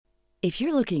If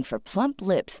you're looking for plump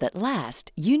lips that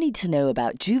last, you need to know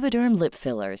about Juvederm lip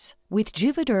fillers. With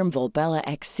Juvederm Volbella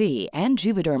XC and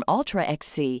Juvederm Ultra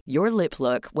XC, your lip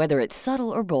look, whether it's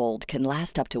subtle or bold, can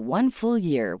last up to 1 full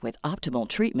year with optimal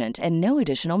treatment and no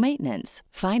additional maintenance.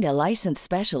 Find a licensed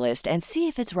specialist and see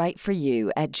if it's right for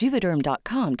you at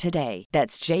Juvederm.com today.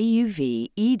 That's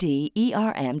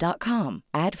JUVEDERM.com.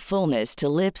 Add fullness to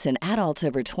lips in adults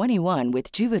over 21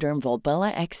 with Juvederm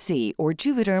Volbella XC or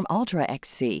Juvederm Ultra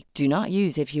XC. Do not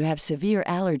use if you have severe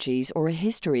allergies or a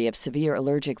history of severe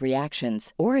allergic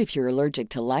reactions, or if you're allergic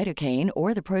to lidocaine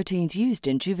or the proteins used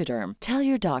in Juvederm. Tell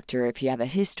your doctor if you have a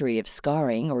history of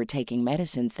scarring or taking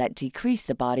medicines that decrease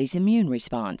the body's immune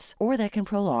response or that can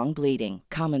prolong bleeding.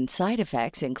 Common side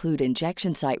effects include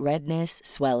injection site redness,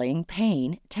 swelling,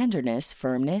 pain, tenderness,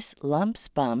 firmness, lumps,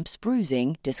 bumps,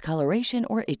 bruising, discoloration,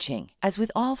 or itching. As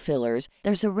with all fillers,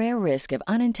 there's a rare risk of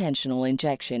unintentional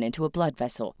injection into a blood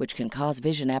vessel, which can cause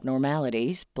vision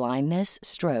abnormalities, blindness,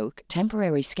 stroke,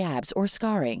 temporary scabs, or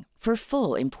scarring. For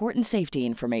full, important safety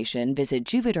information, visit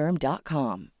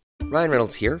Juvederm.com. Ryan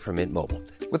Reynolds here from Mint Mobile.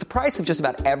 With the price of just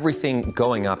about everything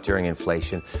going up during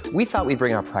inflation, we thought we'd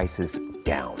bring our prices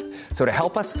down. So to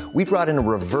help us, we brought in a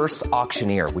reverse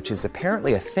auctioneer, which is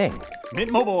apparently a thing.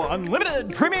 Mint Mobile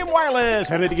Unlimited Premium Wireless.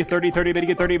 How to get 30, 30, bit to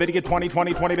get 30, bit to get 20,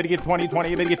 20, 20, bit to get 20,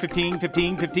 20, bit to get 15,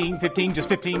 15, 15, 15, just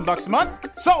 $15 a month?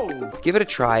 Sold! Give it a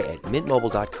try at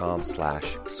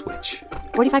mintmobile.com/switch.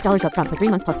 $45 up front for 3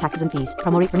 months plus taxes and fees.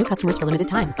 Promo rate for new customers for limited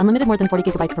time. Unlimited more than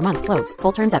 40 gigabytes per month. Slows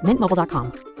full terms at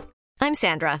mintmobile.com. I'm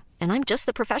Sandra, and I'm just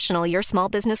the professional your small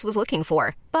business was looking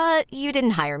for. But you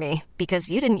didn't hire me because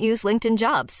you didn't use LinkedIn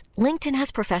Jobs. LinkedIn has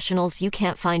professionals you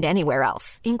can't find anywhere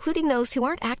else, including those who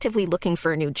aren't actively looking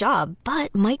for a new job,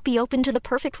 but might be open to the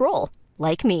perfect role,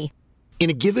 like me. In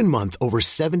a given month, over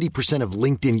 70% of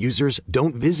LinkedIn users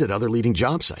don't visit other leading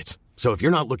job sites. So if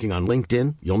you're not looking on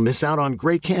LinkedIn, you'll miss out on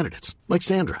great candidates like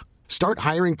Sandra. Start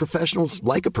hiring professionals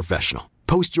like a professional.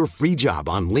 Post your free job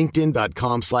on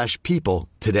linkedin.com/people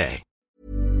today.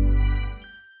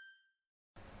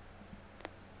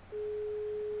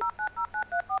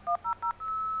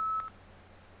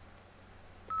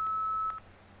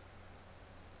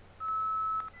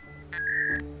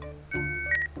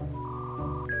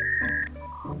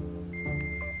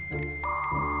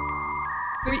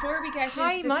 Before we get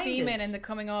into the semen and the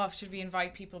coming off, should we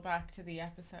invite people back to the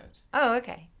episode? Oh,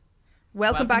 okay.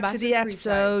 Welcome back to the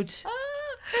episode.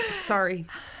 Sorry.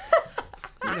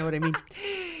 You know what I mean.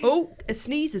 Oh, a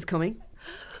sneeze is coming.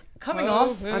 Coming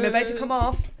off. I'm about to come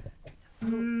off.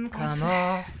 Come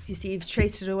off. You see, you've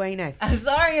traced it away now. I'm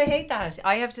sorry, I hate that.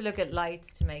 I have to look at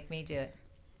lights to make me do it.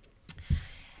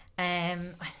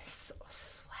 I'm so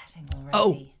sweating already.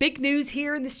 Oh, big news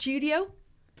here in the studio.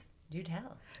 Do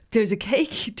tell. There's a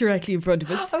cake directly in front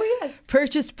of us. Oh, yes.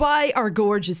 Purchased by our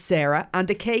gorgeous Sarah. And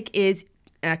the cake is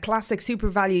a classic super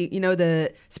value. You know,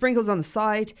 the sprinkles on the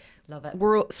side. Love it.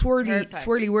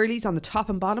 Swirly whirlies on the top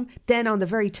and bottom. Then on the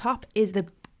very top is the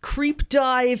Creep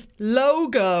Dive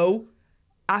logo.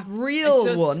 A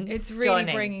real one. It's really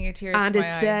bringing a tear to my eye. And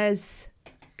it says,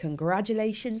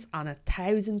 congratulations on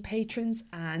 1,000 patrons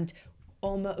and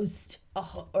almost,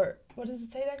 or what does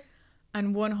it say there?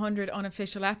 And 100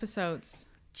 unofficial episodes.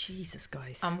 Jesus,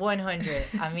 guys. And 100,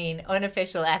 I mean,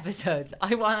 unofficial episodes.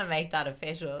 I want to make that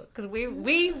official because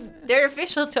they're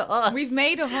official to us. We've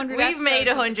made 100 episodes. We've made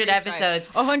 100 episodes.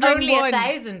 101. Only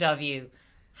 1,000 of you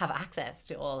have access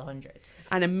to all 100.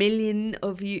 And 1 million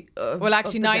of you. Well,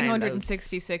 actually,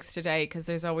 966 today because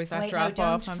there's always that drop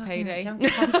off on payday. I know,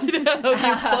 you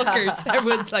fuckers.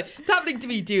 Everyone's like, it's happening to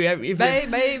me too.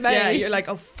 May. Yeah, you're like,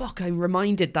 oh fuck, I'm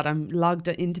reminded that I'm logged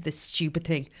into this stupid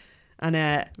thing. And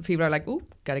people are like, oh,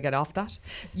 gotta get off that.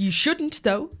 You shouldn't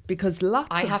though, because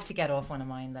I have to get off one of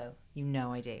mine though. You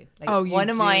know I do. Like, you one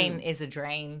of do. mine is a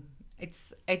drain.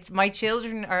 It's my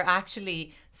children are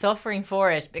actually suffering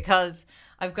for it because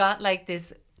I've got like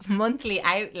this monthly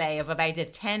outlay of about a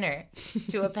tenner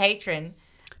to a patron.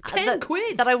 10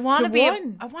 quid that I want to be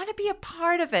one. I want to be a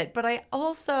part of it, but I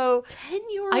also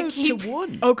 €10 to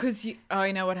one. Oh, because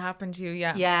I know what happened to you.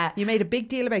 Yeah. You made a big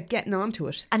deal about getting onto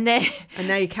it, and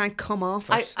now you can't come off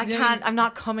it. I can't. I'm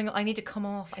not coming. I need to come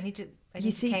off. I need to.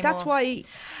 You see, that's why.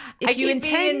 If I you keep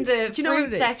intend, being in the do you know what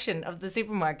fruit it is? section of the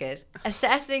supermarket,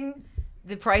 assessing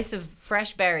the price of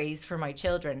fresh berries for my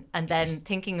children, and then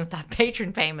thinking of that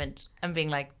patron payment and being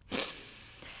like,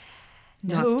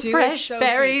 no fresh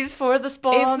berries for the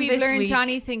spawn. If we've learned week.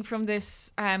 anything from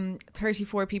this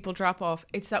 34 people drop off,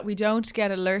 it's that we don't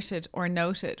get alerted or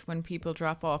noted when people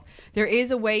drop off. There is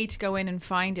a way to go in and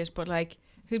find it, but like,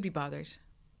 who'd be bothered?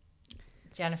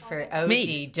 Jennifer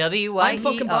Me. ODWYER. I'm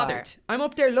fucking bothered. I'm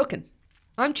up there looking.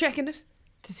 I'm checking it.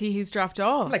 To see who's dropped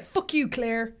off. I'm like, fuck you,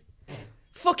 Claire.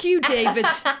 Fuck you, David.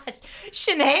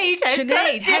 Sinead,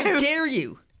 how dare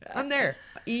you? I'm there.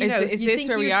 Is this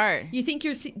where we are? You think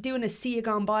you're doing a see you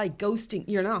gone by ghosting?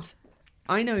 You're not.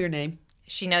 I know your name.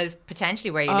 She knows potentially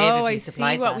where you live if you I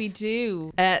supplied see what that. we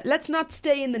do. Let's not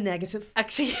stay in the negative.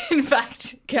 Actually, in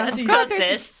fact, Cassie's got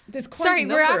this. There's quite Sorry, a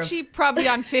we're number actually probably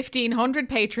on 1,500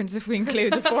 patrons if we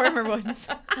include the former ones.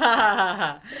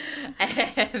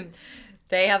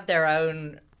 They have their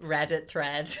own Reddit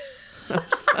thread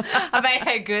about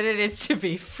how good it is to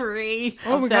be free.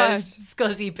 Oh of my those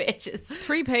God. scuzzy bitches.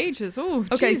 3 pages. Oh,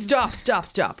 Okay, Jesus.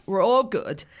 stop. We're all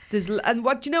good. And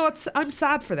what do you know? What I'm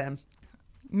sad for them.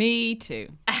 Me too.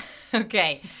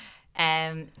 Okay,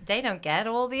 they don't get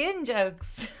all the in jokes.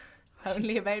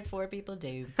 Only about 4 people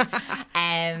do.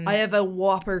 I have a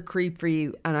whopper creep for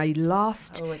you, and I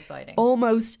lost. Oh, exciting!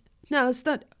 Almost. No, it's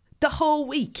not. The whole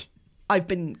week I've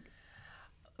been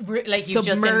Like you've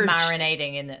just been submerged.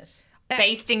 marinating in it,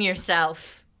 basting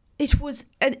yourself. It was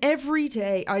an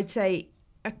everyday, I'd say,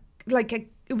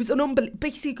 it was an unbelievable.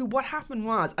 Basically, what happened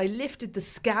was I lifted the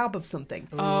scab of something.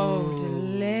 Oh,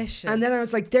 delicious. And then I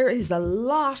was like, there is a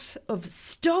lot of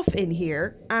stuff in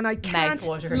here, and I can't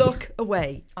Mouthwatering. look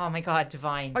away. Oh my God,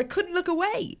 divine! I couldn't look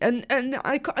away. And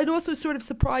I'd also sort of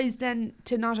surprised then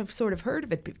to not have sort of heard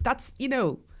of it. That's,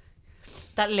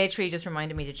 That literally just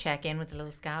reminded me to check in with the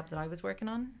little scab that I was working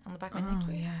on the back of my neck.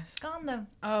 Oh, yes. It's gone though.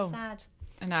 Oh. Sad.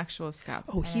 An actual scab.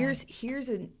 Oh,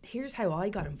 here's how I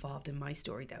got involved in my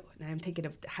story, though. Now I'm thinking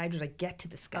of how did I get to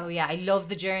the scab? Oh yeah, I love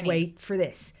the journey. Wait for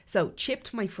this. So,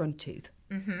 chipped my front tooth.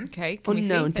 Okay. Can we see?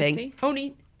 Unknown Let's thing. see.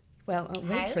 Only, well, I'll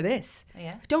wait How? for this.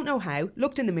 Yeah. I don't know how.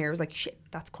 Looked in the mirror, was like, shit,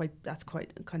 that's quite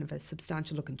kind of a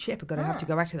substantial looking chip. I'm gonna have to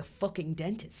go back to the fucking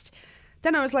dentist.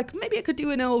 Then I was like, maybe I could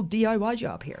do an old DIY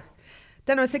job here.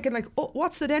 Then I was thinking, like, oh,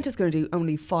 what's the dentist going to do?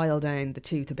 Only file down the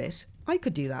tooth a bit. I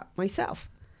could do that myself.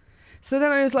 So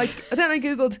then I was like, then I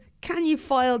Googled, can you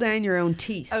file down your own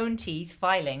teeth? Own teeth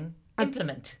filing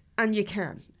implement. And you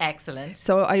can. Excellent.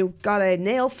 So I got a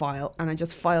nail file and I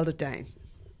just filed it down.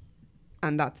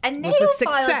 And that A was nail a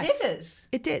file success. did it?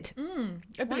 It did.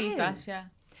 I believe Wow. that, yeah.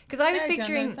 Because I was Yeah,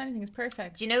 picturing. don't notice anything is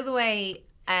perfect. Do you know the way?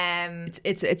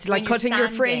 It's when like you're cutting your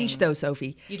fringe, sanding, though,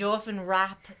 Sophie. You'd often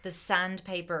wrap the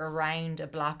sandpaper around a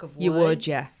block of wood. You would,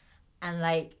 yeah. And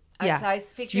like, Yeah. I was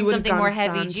picturing would have something more gone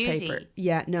heavy sandpaper. duty.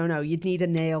 Yeah, no, you'd need a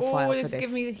nail file Oh, for it's this.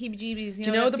 giving me the heebie-jeebies. Do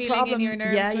you know that the feeling problem? in your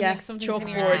nerves Yeah, when yeah. like something's in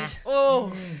your Chalkboard. head?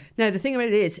 Oh, Now, the thing about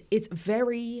it is,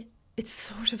 it's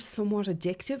sort of somewhat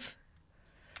addictive.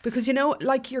 Because,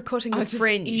 like you're cutting I'll a just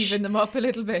fringe. even them up a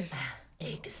little bit.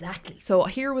 Exactly. So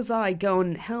here was I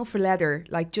going hell for leather,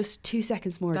 like just 2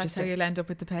 seconds more. That's just how to, you'll end up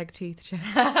with the peg teeth, Jen.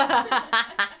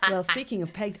 Well, speaking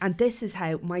of peg, and this is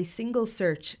how my single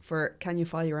search for can you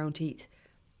file your own teeth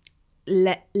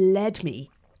led me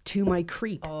to my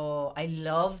creep. Oh, I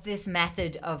love this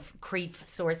method of creep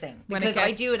sourcing When it because I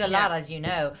gets- do it a lot, yeah. as you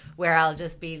know, where I'll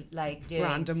just be like doing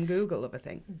Random Google of a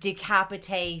thing.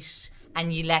 decapitate,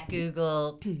 and you let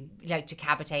Google like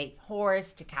decapitate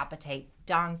horse, decapitate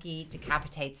donkey,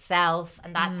 decapitate self,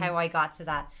 and that's how I got to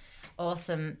that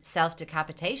awesome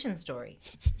self-decapitation story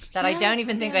that I don't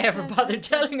even think I ever bothered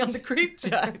telling on the creep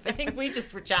drive. I think we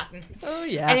just were chatting. Oh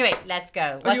yeah. Anyway, let's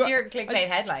go. What's you- your clickbait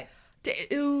headline?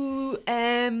 Ooh,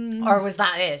 Or was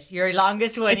that it? Your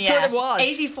longest one It yet? sort of was.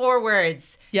 84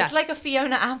 words. Yeah. It's like a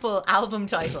Fiona Apple album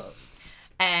title.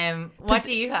 What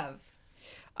do you have?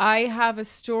 I have a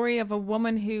story of a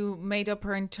woman who made up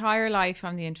her entire life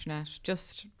on the internet.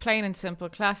 Just plain and simple,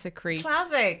 classic creep.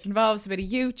 Classic. Involves a bit of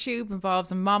YouTube,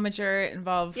 involves a momager,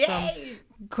 involves some Yay.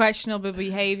 questionable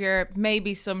behaviour,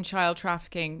 maybe some child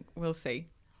trafficking. We'll see.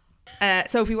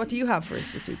 Sophie, what do you have for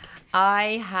us this week?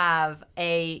 I have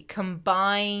a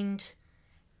combined...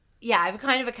 Yeah, I have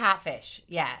kind of a catfish.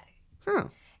 Yeah. Huh.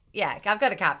 Yeah, I've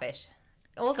got a catfish.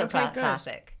 Also Okay, good.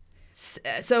 classic.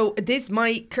 So this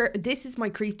is my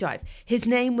creep dive. His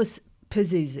name was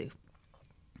Pazuzu.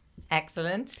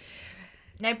 Excellent.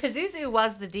 Now, Pazuzu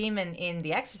was the demon in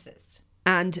The Exorcist.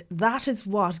 And that is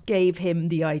what gave him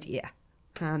the idea.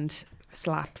 And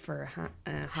slap for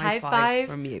a high five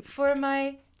from you. for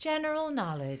my general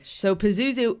knowledge. So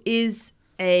Pazuzu is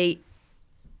a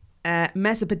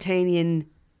Mesopotamian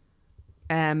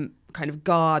kind of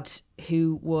god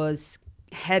who was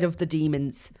head of the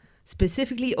demons,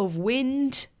 specifically of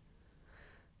wind.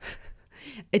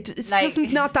 It's Like- just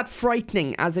not that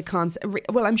frightening as a concept.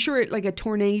 Well, I'm sure like a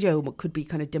tornado could be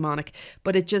kind of demonic,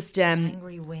 but it just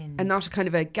Angry wind. and not a kind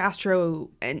of a gastro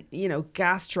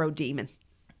demon.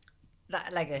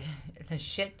 Like a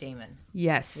shit demon.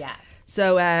 Yes. Yeah.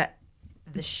 So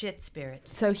The shit spirit.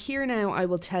 So here now I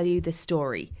will tell you the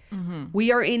story.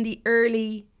 We are in the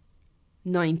early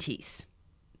 90s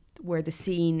where the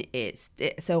scene is.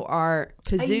 So our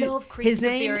I love creeps of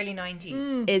the early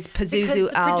 90s. Is Pazuzu because the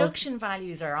production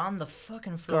values are on the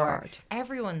fucking floor. God.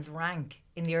 Everyone's rank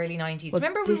in the early 90s. Well,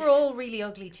 Remember we were all really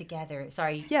ugly together.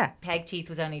 Sorry, Yeah. Peg teeth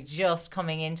was only just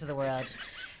coming into the world.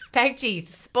 Peg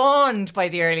teeth spawned by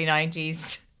the early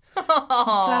 90s.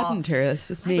 saddened her. It's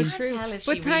just me. I can't tell if But she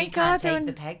really thank can't God take they're-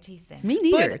 the peg teeth thing. Me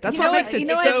neither. But That's you what know makes what- it you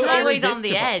know so what- It's always on the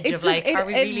irresistible. edge It's of just- like, it- are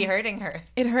we it- really hurting her?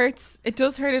 It hurts. It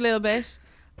does hurt a little bit.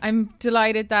 I'm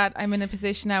delighted that I'm in a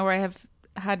position now where I have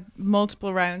had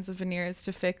multiple rounds of veneers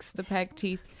to fix the peg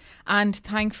teeth. And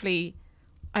thankfully,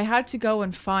 I had to go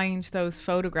and find those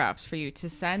photographs for you to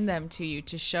send them to you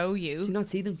to show Do you you. not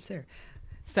see them, sir?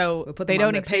 So We'll put they them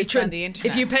on don't the exist Patreon. on the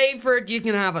internet. If you pay for it, you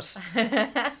can have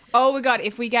it. Oh my God,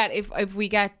 if we get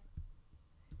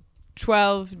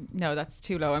 12, no, that's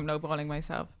too low. I'm lowballing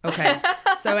myself. Okay.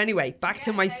 So anyway, back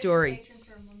to my story.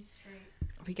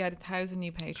 If we get 1,000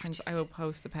 new patrons, I will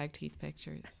post the peg teeth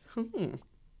pictures.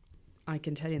 I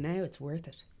can tell you now, it's worth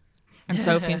it. And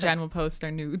Sophie and Jen will post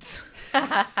their nudes.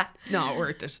 Not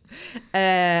worth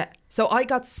it. So I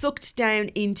got sucked down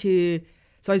into.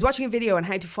 So I was watching a video on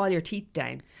how to file your teeth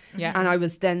down. Yeah. And I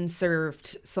was then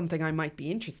served something I might be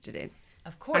interested in.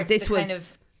 Of course. And this the was kind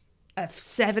of a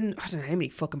 7, I don't know how many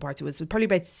fucking parts it was. It was probably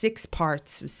about 6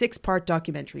 parts. It was a 6-part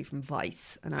documentary from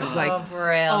Vice. And I was like,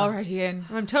 Brill. Already in.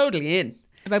 I'm totally in.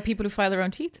 About people who file their own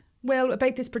teeth. Well,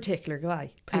 about this particular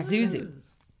guy, Pazuzu.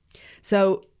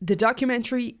 So the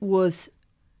documentary was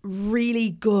really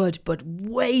good, but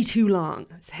way too long.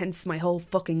 Hence my whole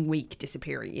fucking week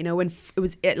disappearing. You know, when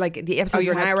like the episodes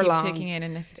you were an had to hour keep long. ticking in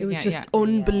and it was yeah, just yeah.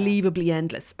 unbelievably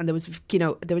endless, and there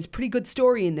was pretty good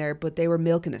story in there, but they were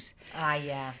milking it.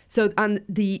 yeah. So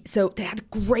they had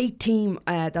a great team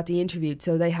that they interviewed.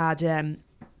 So they had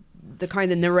the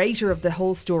kind of narrator of the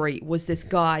whole story was this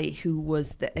guy who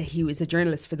was he was a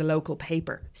journalist for the local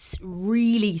paper.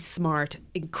 Really smart,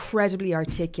 incredibly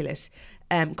articulate,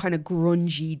 kind of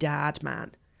grungy dad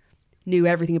man. Knew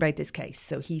everything about this case,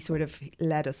 so he sort of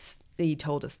he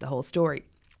told us the whole story.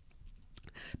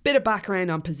 Bit of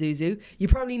background on Pazuzu. You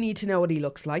probably need to know what he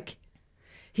looks like.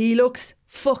 He looks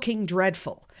fucking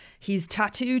dreadful. He's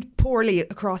tattooed poorly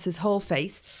across his whole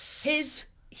face.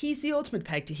 He's the ultimate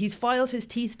peg tooth. He's filed his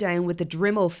teeth down with the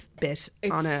Dremel bit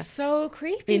on a. It's so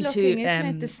creepy into, looking, isn't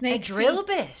it? The A snake drill tooth.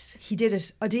 bit. He did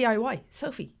it a DIY.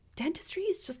 Sophie, dentistry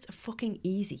is just fucking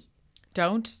easy.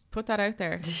 Don't put that out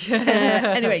there.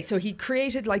 Anyway, so he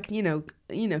created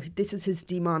this is his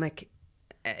demonic.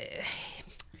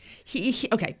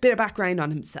 Okay, bit of background on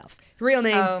himself. Real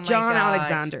name Oh my John God.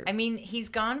 Alexander. I mean, he's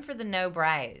gone for the no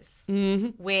brows,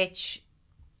 which,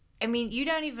 I mean, you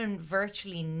don't even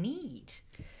virtually need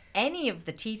any of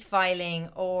the teeth filing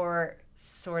or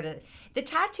sort of the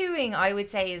tattooing. I would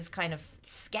say is kind of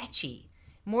sketchy,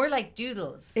 more like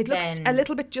doodles. It looks than- a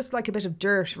little bit just like a bit of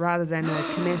dirt rather than a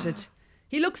committed.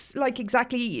 He looks like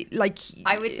exactly like.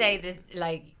 I would say that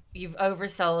like you've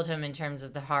oversold him in terms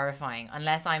of the horrifying.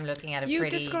 Unless I'm looking at a You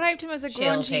pretty described him as a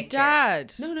chill grungy picture.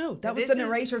 dad. No, that was This the is-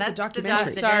 narrator of the that's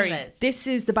documentary. Sorry. journalist. This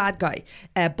is the bad guy.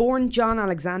 Born John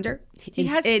Alexander He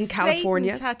has in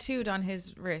California. Satan tattooed on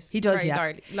his wrist. He does, very yeah.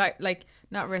 large. Like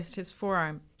not wrist, his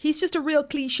forearm. He's just a real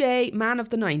cliche man of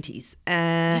the 90s.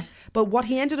 But what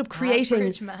he ended up creating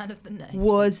Average man of the night.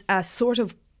 was a sort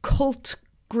of cult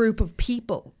group of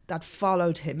people that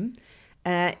followed him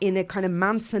in a kind of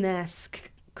Manson-esque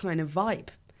kind of vibe.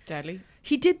 Deadly.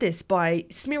 He did this by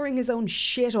smearing his own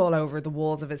shit all over the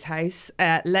walls of his house,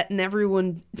 letting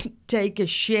everyone take a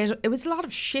shit. It was a lot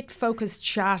of shit-focused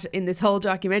chat in this whole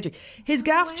documentary. His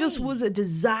gaff just was a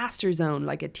disaster zone,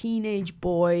 like a teenage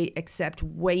boy, except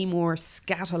way more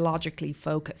scatologically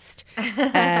focused.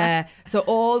 So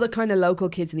all the kind of local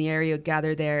kids in the area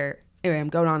gather there. Anyway, I'm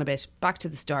going on a bit. Back to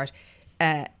the start.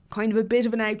 Kind of a bit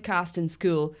of an outcast in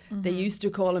school. They used to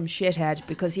call him shithead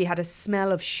because he had a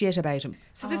smell of shit about him.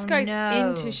 So this guy's no.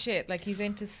 into shit. Like he's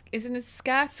into, isn't it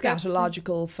scat?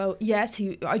 Scatological. Yes,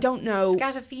 I don't know.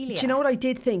 Scatophilia. Do you know what I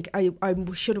did think? I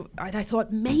should have. I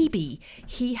thought maybe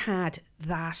he had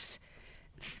that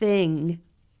thing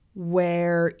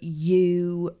where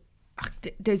you.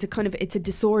 There's a kind of, it's a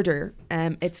disorder.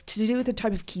 It's to do with a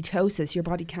type of ketosis your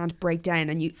body can't break down,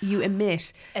 and you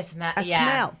emit A smell.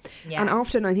 smell. Yeah. And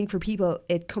often I think for people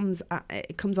it comes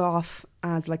off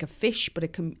as like a fish, but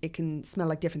it can smell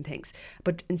like different things.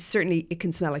 And certainly it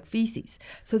can smell like feces.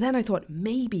 So then I thought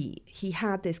maybe he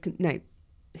had this. Now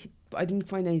I didn't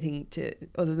find anything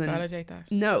other than Validate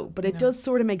that. No, but it does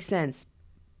sort of make sense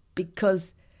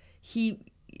because he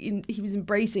was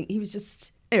embracing. He was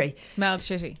just Anyway. Smelled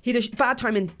shitty. He had a bad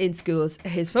time in schools.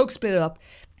 His folks split up.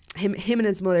 Him and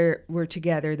his mother were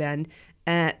together then.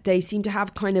 They seemed to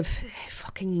have kind of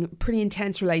fucking pretty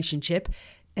intense relationship.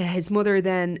 His mother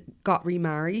then got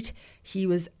remarried. He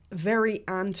was very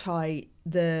anti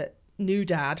the new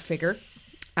dad figure.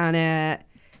 And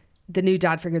the new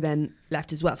dad figure then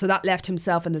left as well. So that left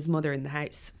himself and his mother in the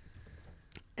house.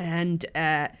 And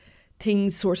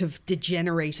things sort of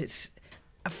degenerated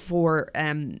for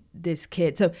this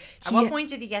kid. So at what point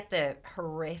did he get the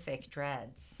horrific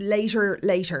dreads? Later.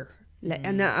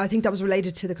 And I think that was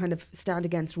related to the kind of stand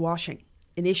against washing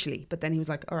initially. But then he was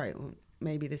like, all right, well,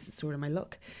 maybe this is sort of my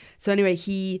look. So anyway,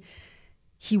 he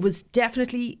was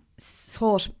definitely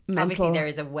thought mental. Obviously, there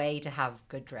is a way to have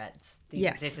good dreads.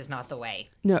 Yes. This is not the way.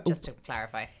 No. Just to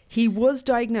clarify. He was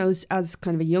diagnosed as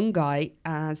kind of a young guy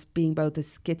as being both a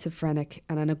schizophrenic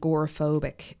and an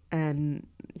agoraphobic.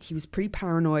 He was pretty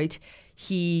paranoid.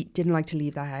 He didn't like to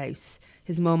leave the house.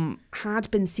 His mum had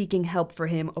been seeking help for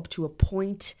him up to a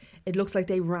point. It looks like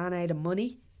they ran out of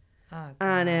money. Oh,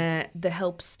 and the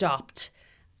help stopped.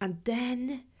 And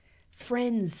then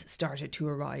friends started to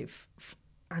arrive.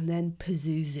 And then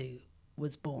Pazuzu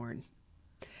was born.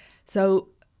 So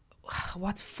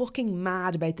what's fucking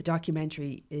mad about the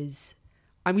documentary is,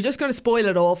 I'm just going to spoil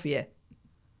it all for you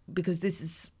because this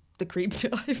is the creep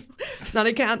dive. And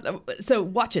I can't. So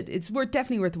watch it. It's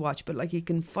definitely worth a watch. But like, you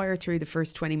can fire through the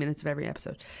first 20 minutes of every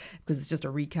episode because it's just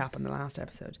a recap on the last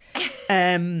episode.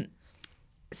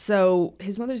 So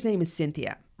his mother's name is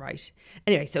Cynthia, right?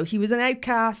 Anyway, so he was an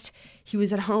outcast. He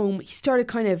was at home. He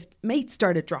started mates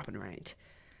started dropping around.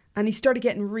 And he started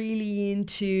getting really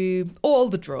into all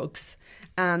the drugs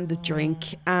and the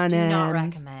drink. And do not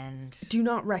recommend. Do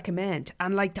not recommend.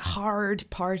 And like the hard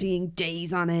partying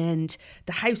days on end.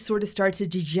 The house sort of started to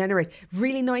degenerate.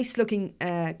 Really nice looking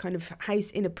kind of house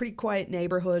in a pretty quiet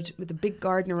neighbourhood with a big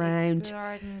garden around.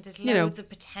 There's loads of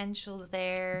potential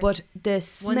there. But the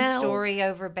smell 1 story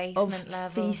over basement of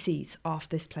level. feces off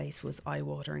this place was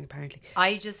eye-watering apparently.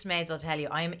 I just may as well tell you,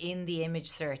 I am in the image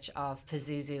search of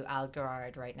Pazuzu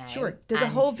Algarad right now. Sure, there's a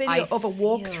whole video of a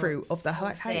walkthrough of the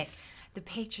house. Sick. The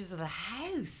pictures of the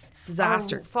house.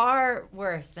 Disaster. Far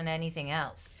worse than anything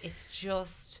else. It's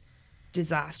just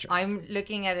disastrous. I'm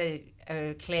looking at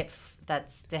a clip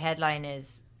that's the headline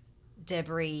is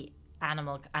debris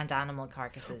animal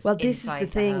carcasses. Well, this is the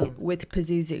thing home. with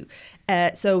Pazuzu.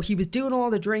 So he was doing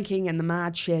all the drinking and the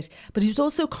mad shit, but he was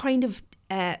also kind of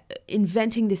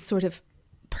inventing this sort of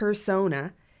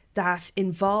persona that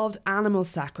involved animal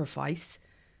sacrifice,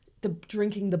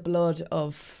 drinking the blood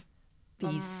of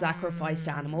these sacrificed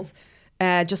animals,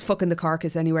 just fucking the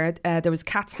carcass anywhere. There was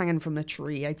cats hanging from a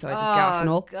tree outside his gaff and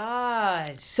all. Oh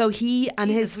God! So he and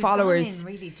his followers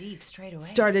really deep straight away.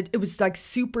 started. It was like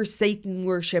super Satan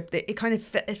worship. It kind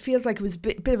of it feels like it was a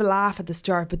bit of a laugh at the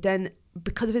start, but then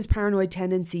because of his paranoid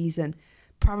tendencies and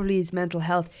probably his mental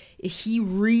health, he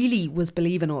really was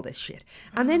believing all this shit.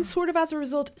 And then sort of as a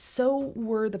result, so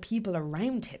were the people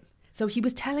around him. So he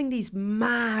was telling these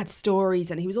mad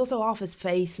stories and he was also off his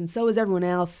face and so was everyone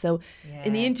else. So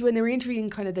in the when they were interviewing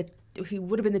kind of who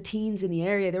would have been the teens in the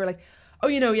area, they were like, oh,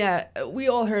 we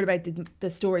all heard about the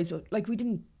stories, but like we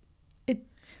didn't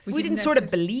sort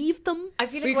of believe them. I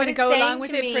feel like we're what going to it's go saying along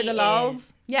with to it me for the lol.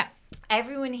 Yeah.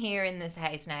 Everyone here in this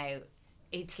house now,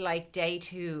 it's like day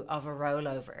 2 of a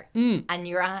rollover and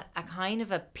you're at a kind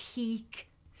of a peak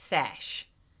sesh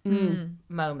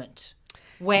moment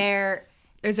where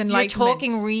you're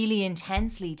talking really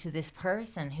intensely to this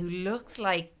person who looks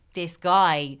like this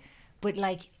guy, but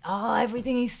like,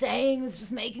 everything he's saying is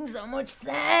just making so much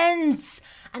sense.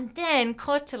 And then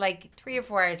cut to like 3 or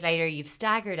 4 hours later, you've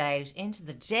staggered out into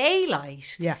the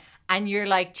daylight. Yeah. And you're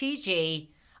like, TG,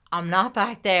 I'm not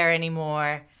back there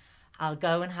anymore. I'll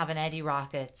go and have an Eddie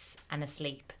Rockets and a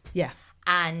sleep. Yeah.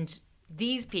 And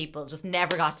these people just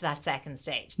never got to that second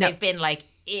stage. No. They've been like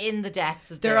in the depths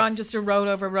of They're this. on just a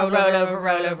rollover.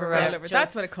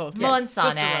 That's what it called. Months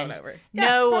on just end. a rollover.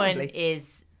 No probably. one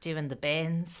is doing the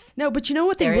bins. No, but you know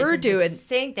what they There were isn't a doing?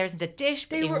 sink. There isn't a dish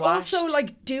They being were washed. also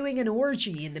like doing an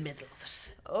orgy in the middle of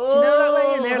it. Do you know that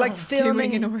way? And they're like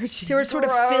filming Doing an orgy. They were sort of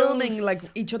Gross. filming like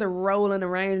each other rolling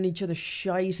around in each other's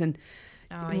shite and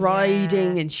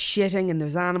riding and shitting, and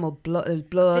there's animal blood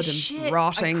and shit,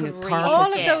 rotting I and could carcass.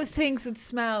 All of Yeah. those things would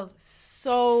smell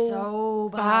so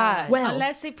bad. Well-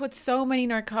 unless they put so many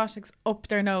narcotics up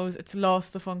their nose, it's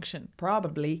lost the function.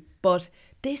 Probably, but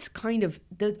this kind of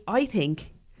I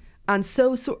think, and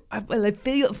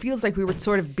it feels like we were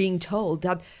sort of being told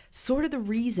that sort of the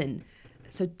reason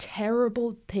so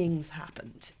terrible things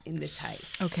happened in this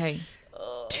house. Okay.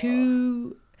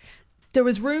 There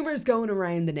was rumours going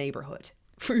around the neighbourhood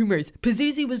rumours.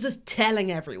 Pazuzu was just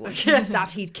telling everyone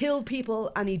that he'd killed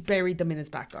people and he'd buried them in his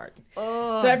back garden.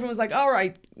 So everyone was like, all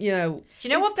right, Do you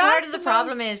know what part of the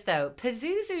problem is, though?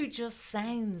 Pazuzu just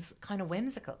sounds kind of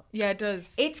whimsical. Yeah, it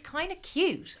does. It's kind of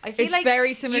cute. I feel It's like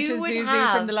very similar to you would Zuzu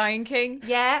have- from The Lion King.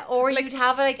 Yeah, or you'd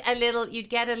have you'd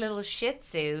get a little Shih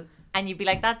Tzu and you'd be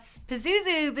like, that's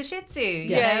Pazuzu, the Shih Tzu.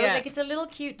 Yeah. Like it's a little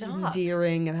cute dog.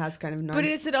 Endearing and has kind of nice. But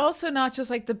is it also not just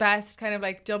like the best kind of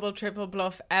like double, triple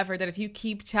bluff ever that if you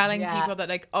keep telling people that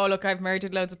like, oh, look, I've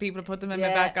murdered loads of people to put them in my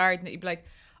back garden, that you'd be like,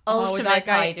 would Ultimate that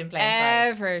guy hide in plain sight.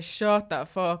 ever shut the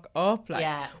fuck up? Like,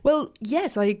 Yeah. Well,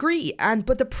 yes, I agree.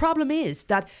 But the problem is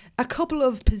that a couple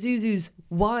of Pazuzu's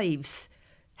wives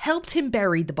helped him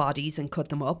bury the bodies and cut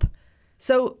them up.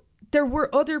 So there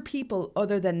were other people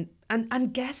other than,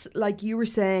 and guess, like you were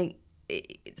saying,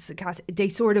 they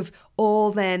sort of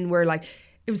all then were like,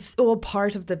 it was all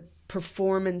part of the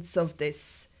performance of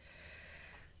this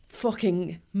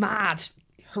fucking mad,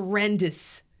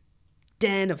 horrendous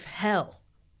den of hell.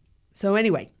 So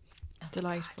anyway.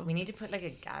 Delightful. We need to put like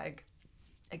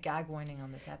a gag warning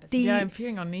on this episode. Yeah, I'm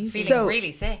feeling uneasy. Feeling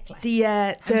really sick. Like.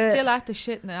 I'm still at the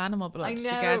shit and the animal blood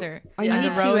together. I and need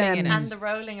the to, rolling in it. And the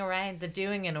rolling around, the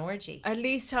doing an orgy. At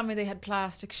least tell me they had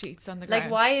plastic sheets on the ground.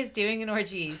 Like, why is doing an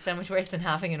orgy so much worse than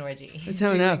having an orgy? I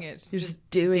don't know. doing it. You're just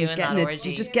getting that it. orgy.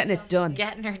 You're just getting it done.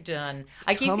 Getting her done.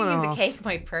 I keep Coming thinking off. the cake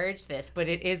might purge this, but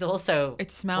it is also It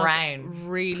smells brown.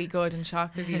 really good and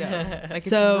chocolatey though. Like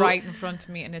So- it's right in front of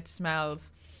me and it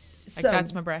smells like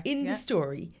that's my breath. In the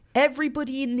story,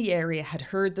 everybody in the area had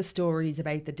heard the stories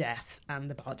about the death and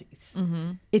the bodies.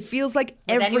 Mm-hmm. It feels like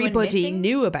Was anyone everybody missing?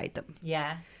 knew about them.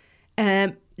 Yeah.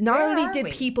 Not Where only are did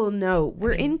we? people know,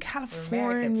 we're in America,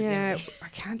 California.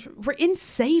 presumably. We're in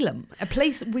Salem, a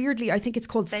place weirdly I think it's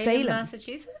called Salem.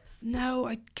 Massachusetts? No,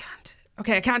 I can't.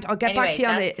 Okay, I can't. I'll get Anyway, back to you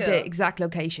on that's the cool. exact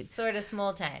location. Sort of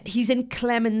small town. He's in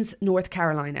Clemens, North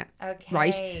Carolina. Okay.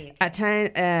 Right? A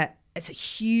town, it's a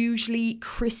hugely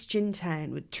Christian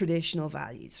town with traditional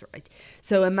values, right?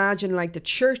 So imagine like the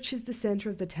church is the center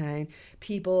of the town.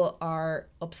 People are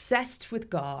obsessed with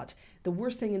God. The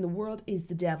worst thing in the world is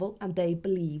the devil, and they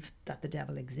believe that the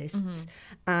devil exists.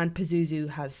 And Pazuzu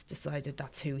has decided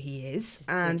that's who he is.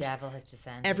 And the devil has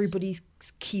descended. everybody's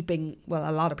keeping, well,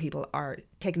 a lot of people are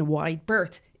taking a wide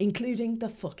berth, including the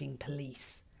fucking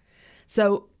police.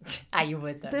 So, you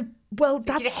would though.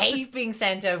 that's You'd hate being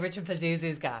sent over to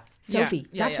Pazuzu's gaff. Sophie,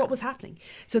 Yeah, that's what was happening.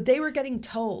 So they were getting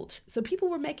told. So people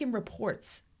were making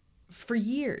reports for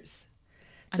years.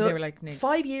 And So they were like, "Nix."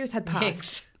 5 years had passed.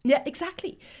 Nix. Yeah,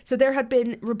 exactly. So there had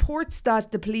been reports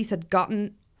that the police had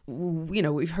gotten,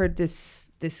 we've heard this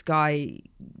guy,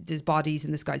 there's bodies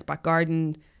in this guy's back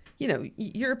garden.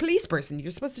 You're a police person.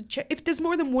 You're supposed to check. If there's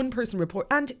more than one person report,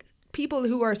 and people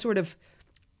who are sort of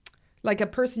like a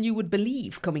person you would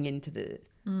believe coming into the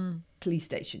police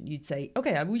station, you'd say,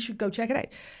 okay, we should go check it out.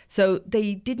 So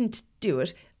they didn't do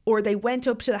it, or they went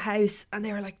up to the house and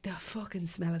they were like, the fucking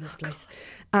smell of this place.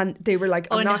 And they were like,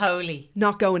 I'm Unholy.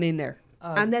 not going in there.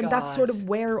 Oh, and then that's sort God. of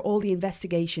where all the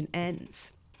investigation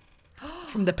ends.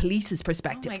 From the police's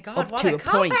perspective, Oh my God, up what to a a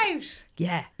point. cop-out.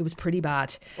 Yeah, it was pretty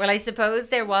bad. Well, I suppose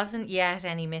there wasn't yet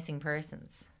any missing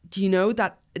persons. Do you know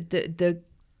that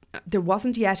there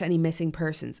wasn't yet any missing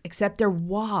persons, except there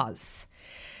were,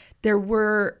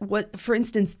 for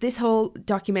instance, this whole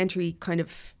documentary kind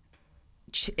of,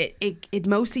 it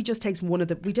mostly just takes one of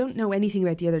the, we don't know anything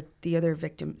about the other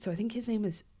victim. So I think his name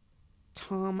is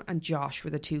Tom, and Josh were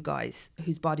the two guys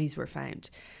whose bodies were found.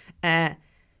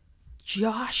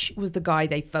 Josh was the guy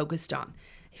they focused on.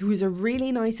 He was a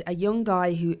really nice, a young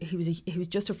guy who was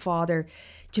just a father.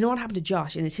 Do you know what happened to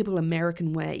Josh? In a typical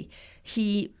American way,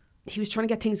 he was trying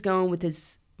to get things going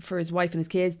for his wife and his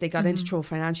kids. They got into trouble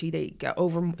financially. They got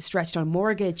overstretched on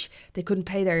mortgage. They couldn't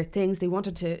pay their things. They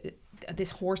wanted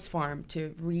this horse farm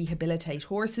to rehabilitate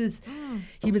horses.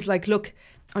 He was like, look,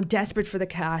 I'm desperate for the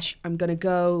cash. I'm going to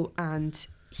go. And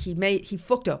he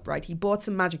fucked up, right? He bought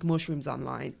some magic mushrooms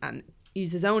online and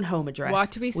used his own home address.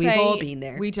 What do we say? We've all been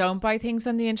there. We don't buy things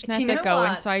on the internet Do you know that go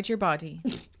what? inside your body.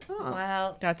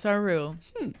 Well, That's our rule.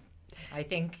 I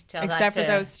think tell Except that for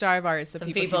to those star bars that some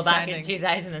people people keep back sending. in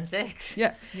 2006.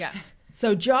 Yeah. Yeah.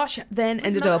 So Josh then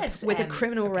ended up mad. with a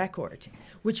criminal record,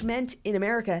 which meant in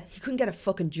America he couldn't get a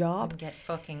fucking job. Couldn't get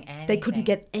fucking anything. They couldn't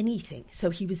get anything. So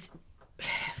he was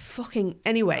fucking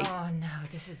anyway. Oh no,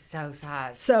 this is so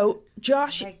sad. So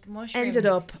Josh Like mushrooms, ended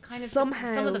up kind of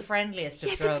somehow some of the friendliest of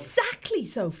yes, drugs. exactly,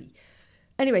 Sophie.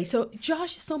 Anyway, so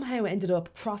Josh somehow ended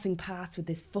up crossing paths with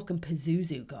this fucking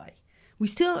Pazuzu guy.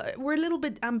 we're a little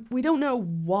bit, we don't know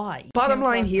why. Bottom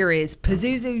line here is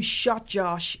Pazuzu shot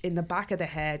Josh in the back of the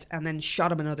head and then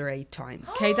shot him another 8 times.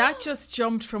 Okay, that just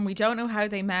jumped from we don't know how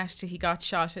they met to he got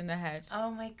shot in the head.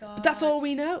 Oh my God. But that's all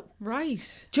we know.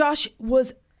 Right. Josh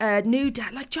was a new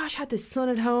dad. Like, Josh had this son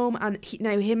at home, and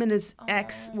now him and his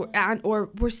ex were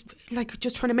like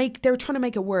just trying to make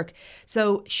it work.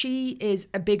 So she is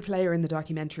a big player in the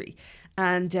documentary.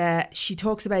 And she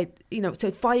talks about,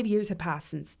 so 5 years had passed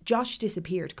since Josh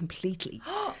disappeared completely.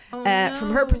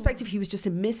 From her perspective, he was just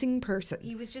a missing person.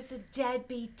 He was just a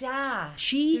deadbeat dad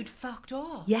who'd fucked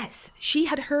off. Yes. She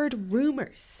had heard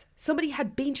rumours. Somebody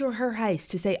had been to her house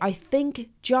to say, I think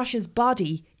Josh's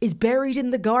body is buried in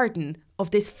the garden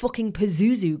of this fucking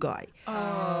Pazuzu guy.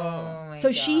 Oh my So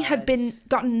God. she had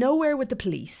gotten nowhere with the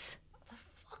police.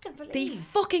 Police. The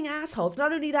fucking assholes.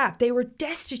 Not only that, they were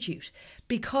destitute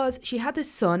because she had this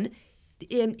son.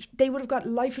 They would have got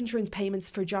life insurance payments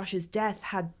for Josh's death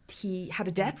had he had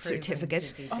a death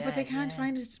certificate. But they can't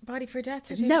find his body for a death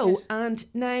certificate. No, and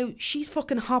now she's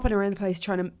fucking hopping around the place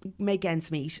trying to make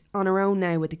ends meet on her own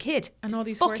now with the kid. And all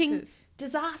these fucking horses.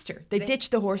 Disaster. They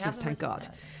ditched the horses, thank God.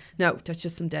 No, that's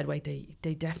just some dead weight.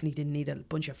 They definitely didn't need a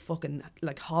bunch of fucking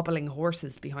like hobbling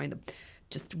horses behind them.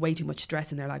 Just way too much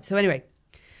stress in their lives. So anyway.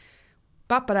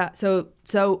 So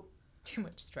Too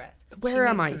much stress. Where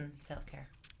am I? Self-care.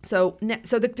 So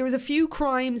there was a few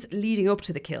crimes leading up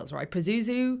to the kills, right?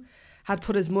 Pazuzu had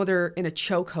put his mother in a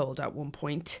chokehold at one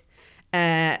point.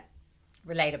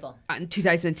 Relatable. In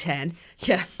 2010.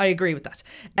 Yeah, I agree with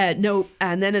that. No,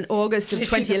 and then in August of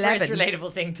 2011... the first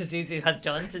relatable thing Pazuzu has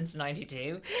done since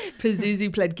 92.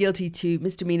 Pazuzu pled guilty to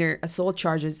misdemeanor assault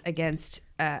charges against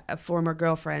a former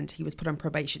girlfriend. He was put on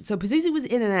probation. So Pazuzu was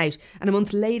in and out, and a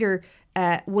month later,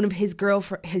 one of his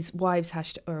wives,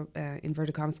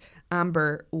 inverted commas,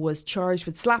 Amber, was charged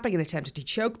with slapping and attempted to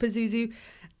choke Pazuzu,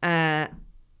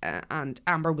 and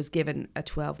Amber was given a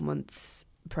 12 months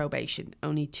probation.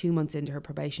 Only 2 months into her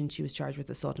probation, she was charged with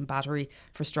assault and battery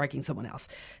for striking someone else.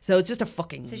 So it's just a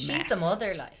fucking mess. So she's the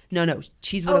mother, like? No,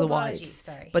 she's one of the wives.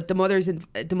 Sorry. But the mother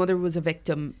was a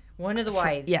victim. One of the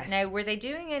wives. Yes. Now, were they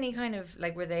doing any kind of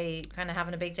were they kind of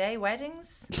having a big day,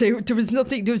 weddings? There was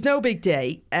nothing. There was no big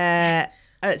day.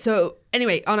 So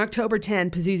anyway, on October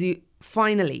 10, Pazuzu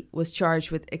finally was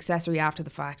charged with accessory after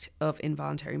the fact of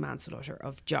involuntary manslaughter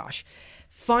of Josh.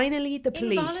 Finally, the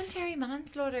police... Involuntary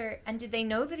manslaughter. And did they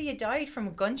know that he had died from a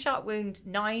gunshot wound,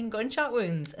 9 gunshot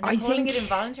wounds? And they're calling it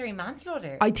involuntary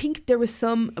manslaughter. I think there was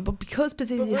some... But because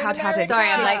Pazuzu had a... Sorry,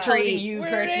 I'm like holding you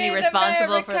personally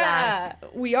responsible for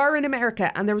that. We are in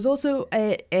America. And there was also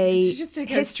a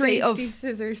history of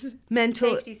scissors.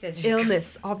 mental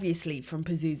illness, obviously, from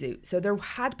Pazuzu. So there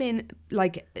had been,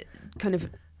 kind of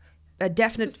a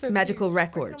definite medical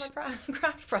record.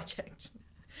 Craft project.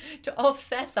 To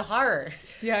offset the horror.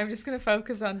 Yeah, I'm just going to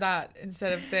focus on that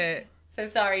instead of the... So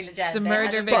sorry, Legend. The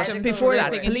murder victims. Before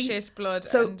that, police, shit, blood,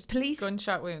 and police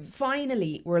gunshot wounds.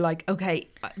 Finally were like, okay,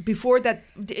 before that,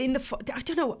 I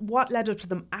don't know what led up to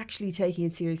them actually taking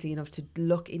it seriously enough to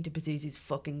look into Pazuzu's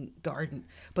fucking garden,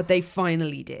 but they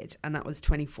finally did, and that was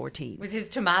 2014. Was his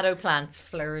tomato plants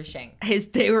flourishing?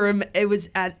 It was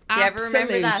an absolute... Do you ever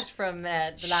remember that from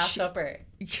The Last Supper?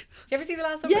 Did you ever see The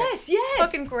Last Supper? Yes. It's a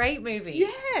fucking great movie.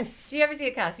 Yes. Do you ever see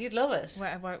it, Cass? You'd love it.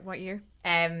 What year?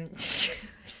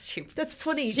 Stupid. That's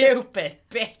funny. Stupid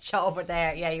bitch over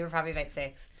there. Yeah, you were probably about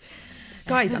 6.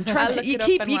 Guys, I'm trying to. You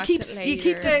keep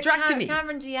distracting me.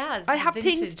 Cameron Diaz. I have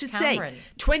things to say.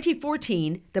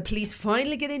 2014, the police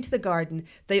finally get into the garden.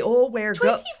 They all wear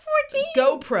 2014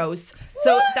 GoPros.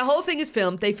 So the whole thing is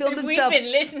filmed. They filmed themselves. If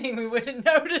we'd been listening, we would have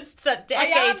noticed that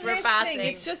decades were passing.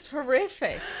 It's just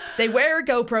horrific. They wear a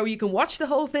GoPro. You can watch the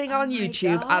whole thing on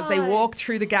YouTube as they walk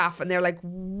through the gaff, and they're like,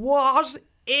 "What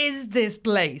is this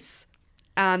place?"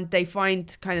 And they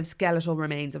find kind of skeletal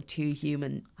remains of 2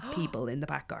 human people in the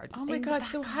back garden. Oh my God.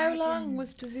 So how long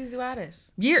was Pazuzu at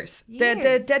it? Years.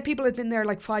 The dead people had been there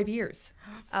 5 years.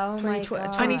 Oh my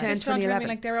God. And he's just trying to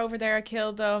me they're over there, I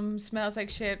killed them, smells like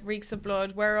shit, reeks of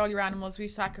blood, where are all your animals?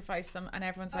 We've sacrificed them. And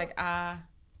everyone's like, The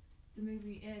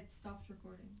movie, it stopped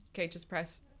recording. Okay, just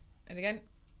press it again.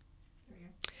 There we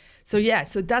go. So yeah,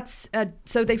 so that's,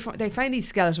 so they find these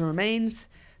skeletal remains.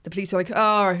 The police are like,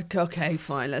 oh, okay,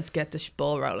 fine, let's get the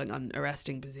ball rolling on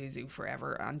arresting Pazuzu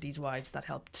forever and these wives that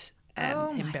helped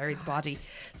him bury the body.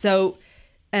 So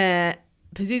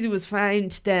Pazuzu was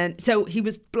found then, so he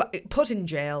was put in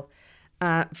jail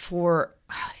for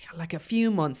a few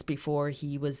months before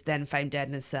he was then found dead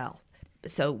in his cell.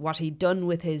 So what he'd done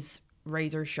with his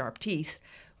razor sharp teeth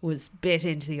was bit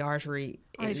into the artery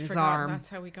in his arm. That's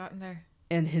how we got in there.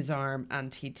 In his arm,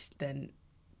 and he'd then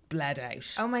bled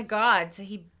out. Oh my God. So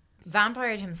he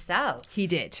vampired himself. He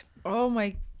did. Oh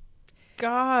my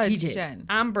God, He did. Jen.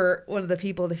 Amber, one of the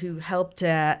people who helped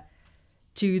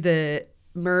do the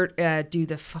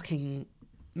fucking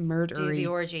murdery, Do the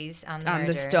orgies and the and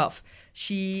murder. the stuff.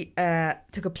 She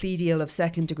took a plea deal of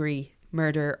 2nd degree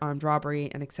murder, armed robbery,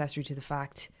 and accessory to the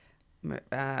fact, with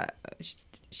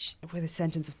a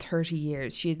sentence of 30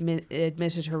 years. She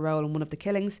admitted her role in one of the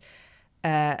killings,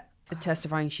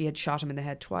 testifying she had shot him in the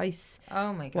head twice.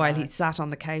 Oh my God. While he sat on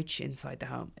the couch inside the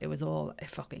home. It was all a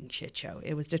fucking shit show.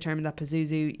 It was determined that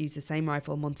Pazuzu used the same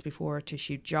rifle months before to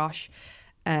shoot Josh.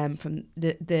 From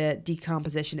the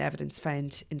decomposition evidence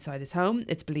found inside his home,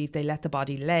 it's believed they let the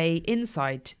body lay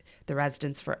inside the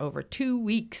residence for over 2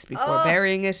 weeks before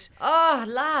burying it. Oh,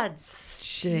 lads.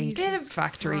 Stink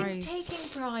factory. Taking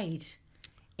pride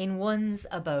in one's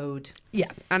abode.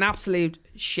 Yeah, an absolute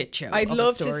shit show. I'd of a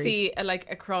love to story. see a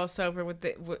crossover with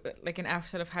like an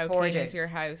episode of How Clean Hoarders. Is Your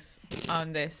House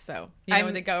on this, though. You know,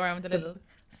 when they go around with the little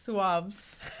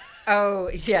swabs. Oh,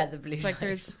 yeah, the blue. Like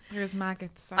there's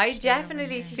maggots. I actually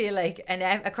definitely over here. feel like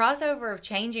a crossover of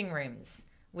changing rooms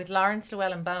with Lawrence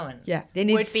Llewellyn Bowen Yeah, they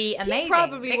need would be amazing.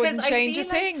 probably because wouldn't I change feel a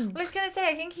thing. Well, I was going to say,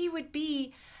 I think he would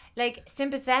be like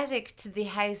sympathetic to the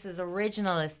house's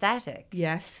original aesthetic,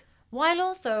 Yes. while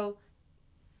also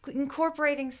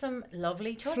incorporating some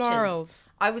lovely touches. Florals.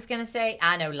 I was going to say,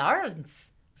 no, Lawrence.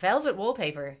 Velvet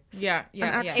wallpaper. Yeah, An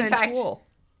yeah, yeah. accent fact, wall.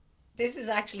 This is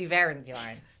actually very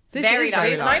Lawrence. This very is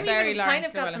very Lawrence. Lawrence. Mine Very has Lawrence kind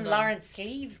of got Llewellyn some Bowen. Lawrence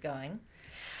sleeves going.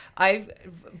 I've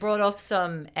brought up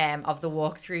some of the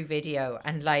walkthrough video,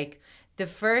 and like the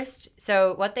first,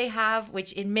 so what they have,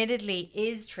 which admittedly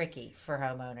is tricky for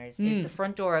homeowners, is the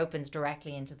front door opens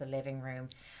directly into the living room.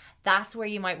 That's where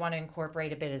you might want to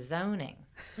incorporate a bit of zoning.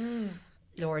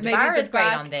 Lord Maybe Barra's the great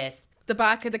back- on this. The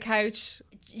back of the couch.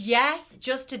 Yes,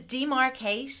 just to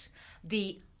demarcate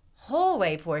the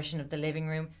hallway portion of the living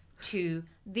room to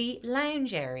the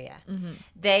lounge area.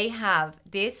 They have,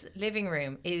 this living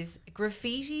room is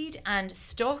graffitied and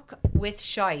stuck with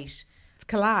shite. It's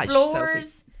collage,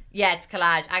 Floors. Sophie. Yeah, it's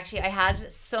collage. Actually, I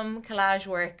had some collage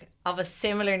work of a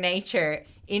similar nature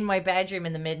in my bedroom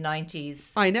in the mid-90s.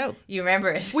 I know. You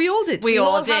remember it? We all did. We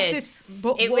all had did. this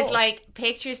It was wall. like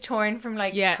pictures torn from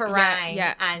like Yeah, Kerrang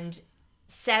yeah. and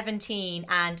 17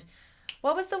 and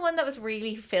what was the one that was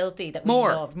really filthy that we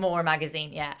More. loved? More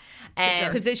magazine, yeah.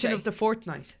 Position of the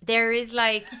fortnight. There is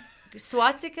like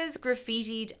swastikas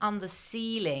graffitied on the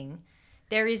ceiling.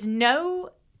 There is no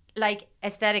like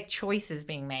aesthetic choices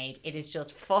being made. It is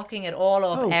just fucking it all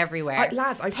up everywhere.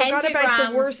 Lads, I forgot about the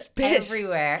Pentagrams worst bit.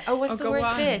 everywhere. Oh, what's Oh, the go worst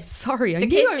on. bit? Sorry, I The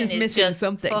knew I kitchen was is missing just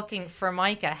something. fucking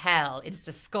formica hell. It's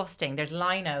disgusting. There's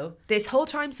lino. This whole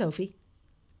time, Sophie,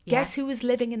 Yeah. guess who was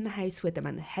living in the house with them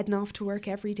and heading off to work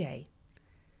every day?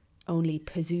 Only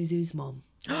Pazuzu's mum.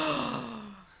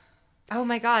 Oh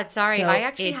my God, sorry. So I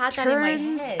actually had that in my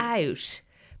turns head. out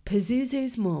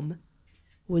Pazuzu's mum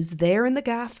was there in the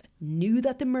gaff, knew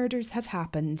that the murders had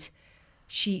happened.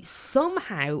 She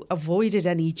somehow avoided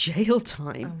any jail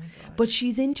time, but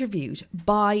she's interviewed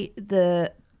by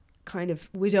the kind of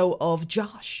widow of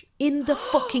Josh in the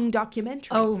fucking documentary.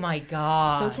 Oh my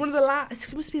God. So it's one of the last.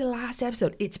 It must be the last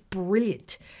episode. It's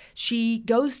brilliant. She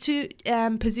goes to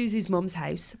Pazuzu's mum's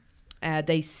house.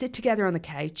 They sit together on the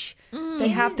couch. They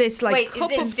have this like Wait,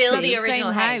 cup is it of still tea. the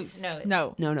original Same house? house.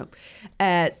 No. No.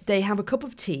 No. They have a cup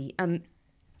of tea, and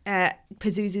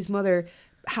Pazuzu's mother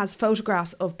has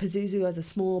photographs of Pazuzu as a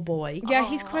small boy. Yeah,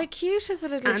 he's quite cute as a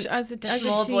little And as a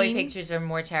Small boy teen. pictures are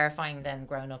more terrifying than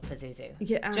grown up Pazuzu.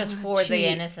 Yeah, Just for she- the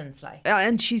innocence, like.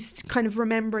 And she's kind of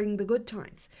remembering the good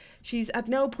times. She's at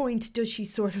no point does she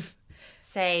sort of.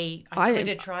 Say, I could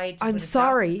have tried to I'm put a stop to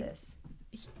sorry.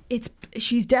 this.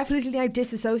 She's definitely now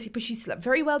disassociated, but she's a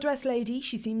very well dressed lady.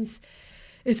 She seems.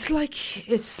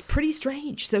 It's pretty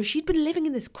strange. So she'd been living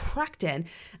in this crack den,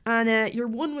 and your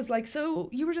one was like, so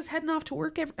you were just heading off to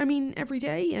work every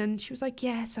day, and she was like,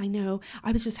 yes, I know.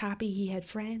 I was just happy he had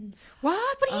friends.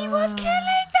 What? But he was killing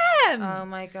them. Oh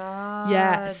my God.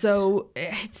 Yeah, so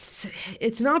it's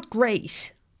not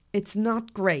great. It's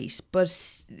not great,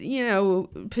 but you know,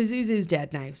 Pazuzu's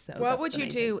dead now. So What that's would the you main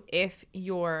do if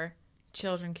your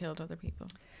children killed other people?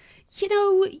 thing. You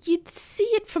know, you'd see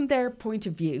it from their point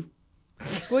of view.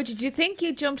 Would you? Do you think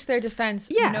you'd jump to their defense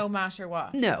Yeah. no matter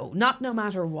what? No, not no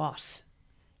matter what.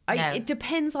 No. It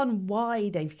depends on why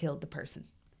they've killed the person.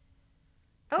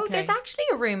 Oh, Okay. there's actually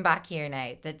a room back here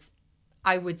now that's,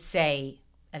 I would say,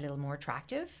 a little more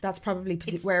attractive. That's probably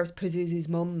where Pazuzu's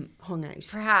mum hung out.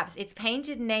 Perhaps. It's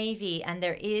painted navy and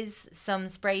there is some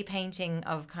spray painting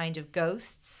of kind of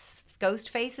ghost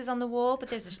faces on the wall, but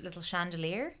there's a little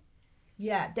chandelier.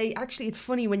 Yeah, they actually, it's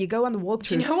funny when you go on the walkthrough.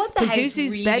 Do you know what the house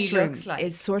Pazuzu's really bedroom looks like?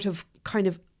 is sort of kind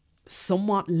of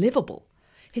somewhat livable.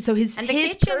 So his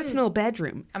kitchen, personal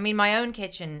bedroom. I mean, my own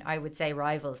kitchen, I would say,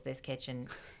 rivals this kitchen.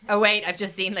 Oh wait, I've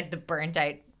just seen like the burnt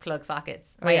out plug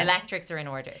sockets. My electrics are in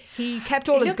order. He kept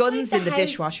all his guns in the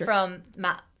dishwasher.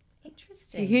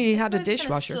 Interesting. He had a Kind of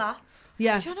dishwasher. slots.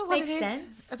 Yeah. I don't know what Makes it is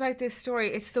sense. about this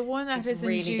story. It's the one that It's has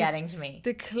really induced getting to me.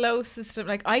 the closest of,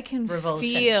 like, I can Revulsion.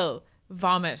 feel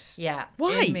vomit. Yeah.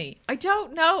 Why? In me. I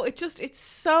don't know. It's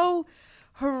so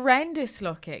horrendous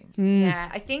looking. Yeah,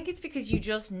 I think it's because you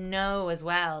just know as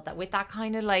well that with that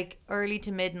kind of like early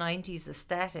to mid 90s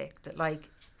aesthetic that like,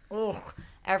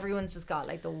 everyone's just got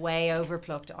like the way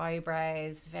overplucked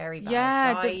eyebrows, very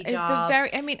bad dye job.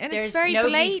 It's very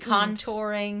nobody's blatant.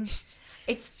 contouring.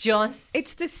 It's just...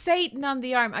 It's the Satan on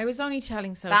the arm. I was only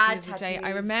telling Sophie Bad the other day. I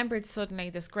tattoos. remembered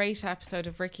suddenly this great episode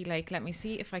of Ricky Lake. Let me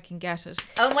see if I can get it.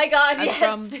 Oh my God, And yes,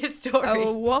 from this story.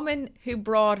 a woman who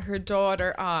brought her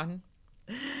daughter on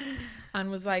and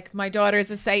was like, my daughter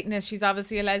is a Satanist. She's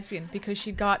obviously a lesbian because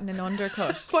she'd gotten an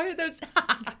undercut. Why are those?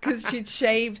 Because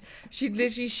she'd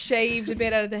literally shaved a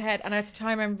bit out of the head. And at the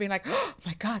time I remember being like, oh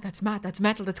my God, that's mad, that's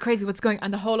metal, that's crazy, what's going on?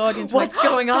 And the whole audience What's went,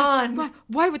 going on?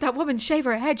 Why would that woman shave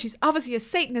her head? She's obviously a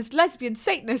Satanist, lesbian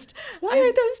Satanist. Why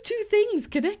are those two things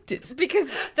connected? Because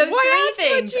Those why three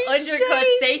else things, would you undercut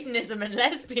shave? Satanism and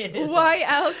lesbianism. Why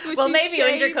else would Well, you maybe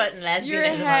shave undercut and your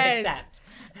lesbianism I'd head?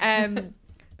 accept.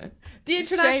 The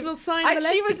international sign of a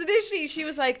She was lesbian. initially, she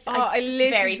was like, oh, I Just literally,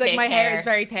 very she's like, thick my hair hair. is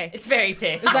very thick. It's very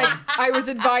thick. It's like, I was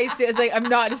advised to, it's like, I'm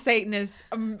not a Satanist.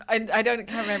 I can't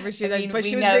remember. She was like, but we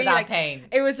she was know really that like, pain.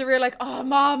 it was a real like, oh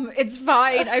mom, it's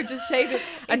fine. I've just shaved it.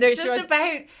 And there It's she just was.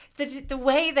 about the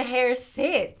way the hair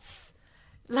sits.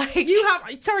 Like You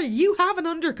have an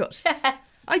undercut. Yes.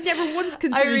 I never once I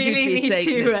considered you to really be a need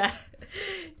Satanist.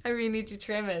 I really need to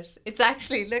trim it. It's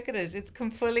actually, look at it. It's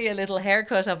fully a little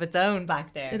haircut of its own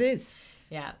back there. It is.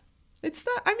 Yeah. It's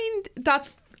that. I mean,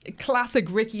 that's classic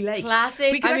Ricky Lake.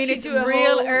 Classic. We could I mean, actually it's do a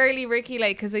real whole- early Ricky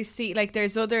Lake because I see like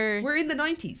there's other. We're in the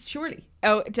 90s, surely.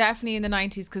 Oh, definitely in the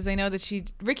 90s because I know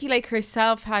that Ricky Lake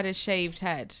herself had a shaved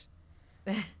head.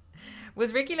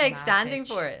 Was Ricky Lake standing bitch.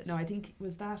 for it? No, I think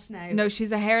was that now. No,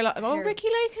 she's a hair loss. Oh, Hair- Ricky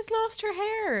Lake has lost her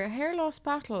hair. A hair loss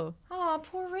battle. Oh,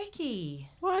 poor Ricky.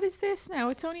 What is this now?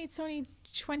 It's only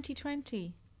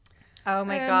 2020. Oh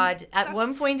my God. At that's-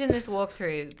 one point in this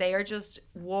walkthrough, they are just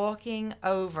walking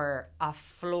over a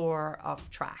floor of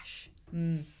trash.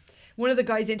 One of the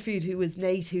guys interviewed who was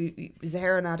Nate, who was a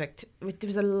heroin addict. There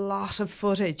was a lot of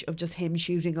footage of just him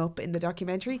shooting up in the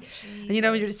documentary. And you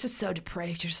know, it's just so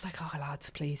depraved. You're just like, oh, lads,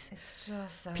 please. It's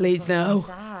just so Please fucking no.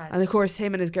 sad. And of course,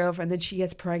 him and his girlfriend, then she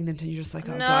gets pregnant, and you're just like,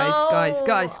 oh, No. guys.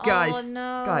 Oh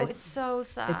no, guys. it's so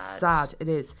sad. It's sad. It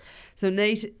is. So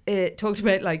Nate talked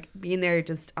about like being there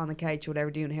just on the couch or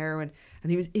whatever doing heroin,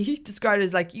 and he described it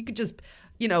as like you could just,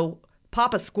 you know,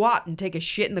 pop a squat and take a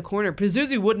shit in the corner.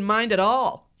 Pazuzu wouldn't mind at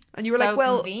all. And you were So like,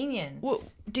 well, convenient.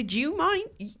 did you mind?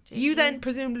 You then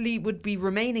presumably would be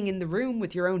remaining in the room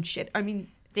with your own shit. I mean,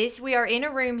 We are in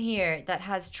a room here that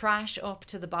has trash up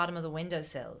to the bottom of the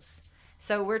windowsills.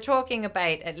 So we're talking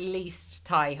about at least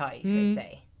thigh height, I'd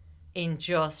say, in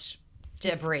just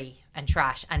debris and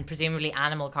trash and presumably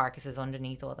animal carcasses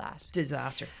underneath all that.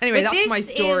 disaster. Anyway, But that's my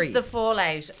story. This is the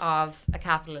fallout of a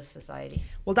capitalist society.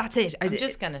 Well, that's it. I'm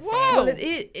just going to say. Well, it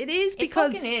is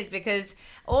because It fucking is because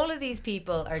all of these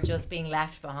people are just being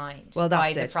left behind Well, by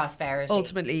that's the it. prosperity.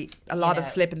 Ultimately, a lot of know.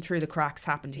 slipping through the cracks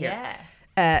happened here.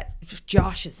 Yeah.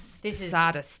 Josh's This is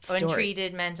saddest story.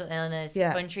 untreated mental illness,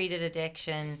 Yeah. untreated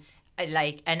addiction,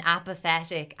 like an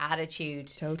apathetic attitude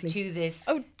Totally. to this.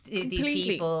 Oh, these completely.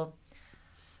 people.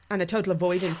 And a total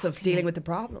avoidance of dealing with the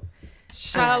problem.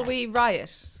 Shall we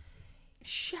riot?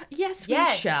 Yes, we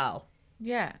Yes. shall.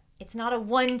 Yeah. It's not a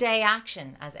one-day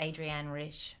action, as Adrienne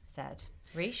Rich said.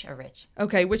 Rich or Rich?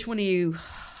 Okay, which one of you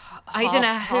I don't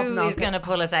know who is hobnob- going to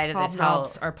pull us out of this hole.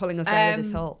 hobnobs are pulling us out of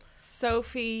this hole?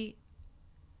 Sophie,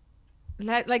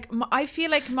 I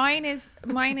feel like mine is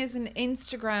an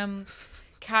Instagram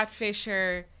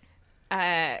catfisher.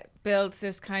 Builds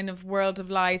this kind of world of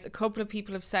lies. A couple of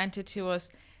people have sent it to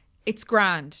us. It's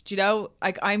grand. Do you know?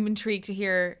 Like, I'm intrigued to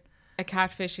hear a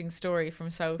catfishing story from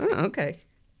Sophie. Oh, okay.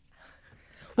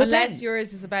 Well, Unless then,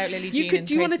 yours is about Lily Jean. you could. and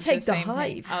Do you want to Chris take is the same thing.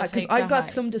 hive? I'll Because take I've the got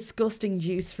hive. some disgusting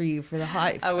juice for you for the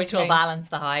hive. Oh, which Okay. will balance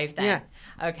the hive then.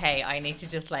 Yeah. Okay, I need to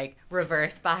just like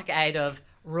reverse back out of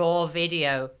raw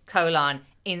video,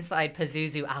 inside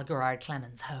Pazuzu Algerard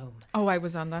Clemens' home. Oh, I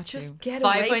was on that Just too. get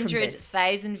away from this.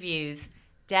 500,000 views.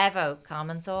 Devo,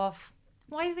 comments off.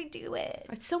 Why do they do it?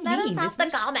 It's so Let mean, us have isn't the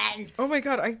it? comments. Oh my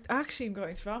God, I actually am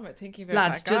going to vomit thinking about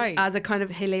Lads, that guy. just as a kind of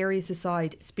hilarious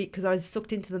aside, because I was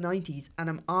sucked into the 90s and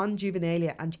I'm on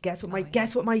Juvenalia, and guess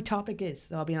what my topic is?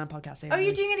 So I'll be on a podcast. Oh,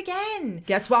 you're doing it again.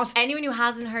 Guess what? Anyone who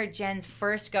hasn't heard Jen's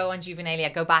first go on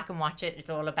Juvenalia, go back and watch it. It's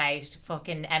all about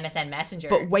fucking MSN Messenger.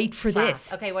 But wait for Class.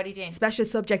 this. Okay, what are you doing? Special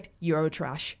subject,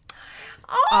 Eurotrash.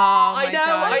 Oh, I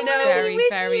know. Very,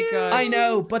 very good. I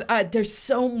know, but there's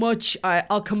so much.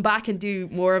 I'll come back and do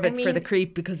more of it for the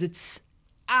creep, because it's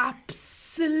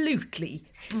absolutely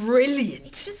brilliant.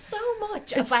 It's just so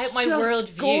much It's about my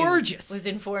just worldview. gorgeous. Was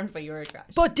informed by Eurotrash.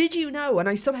 But did you know, and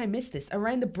I somehow missed this,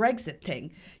 around the Brexit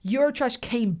thing, Eurotrash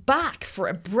came back for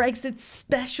a Brexit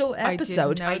special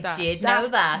episode. I did know that. I did know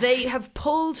that. They have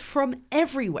pulled from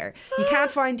everywhere. You can't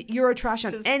find Eurotrash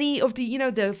on any of the,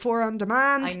 the 4 on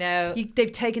demand. I know. They've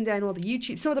taken down all the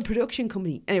YouTube, some of the production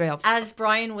company. Anyway, As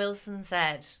Brian Wilson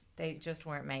said, they just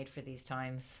weren't made for these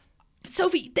times.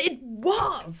 Sophie, it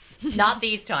was. Not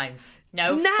these times.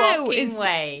 No Now fucking is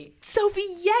way. Sophie,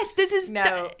 yes, this is...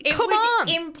 No. It come would on.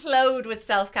 implode with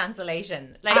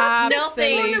self-cancellation. Like,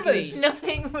 Absolutely.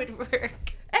 nothing would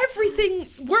work. Everything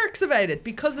works about it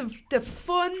because of the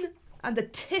fun and the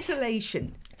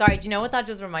titillation. Sorry, do you know what that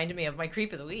just reminded me of? My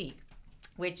creep of the week.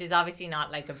 Which is obviously not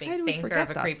like a big How do we thinker forget of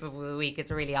a that? creep of the week. It's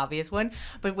a really obvious one.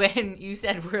 But when you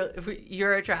said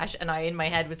Eurotrash, and I in my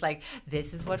head was like,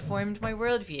 this is what formed my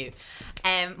worldview.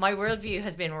 My worldview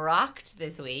has been rocked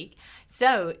this week.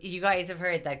 So you guys have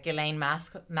heard that Ghislaine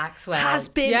Maxwell Has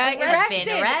been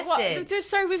arrested.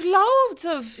 Sorry, we've loads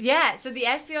of... Yeah, so the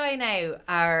FBI now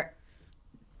are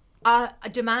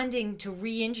demanding to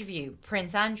re-interview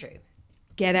Prince Andrew.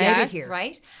 Get out of here.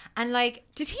 Right? And like...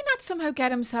 Did he not somehow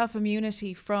get himself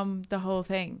immunity from the whole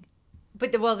thing?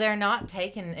 But, they're not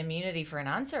taking immunity for an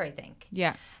answer, I think.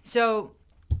 Yeah. So,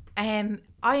 I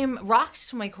am rocked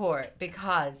to my core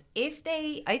because if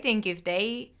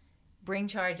they bring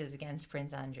charges against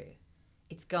Prince Andrew,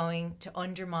 it's going to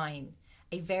undermine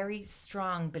a very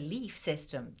strong belief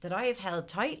system that I have held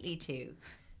tightly to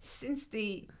since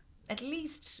the at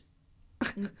least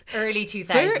early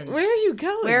 2000s. Where are you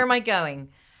going? Where am I going?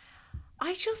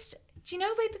 Do you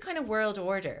know about the kind of world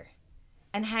order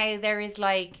and how there is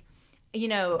like,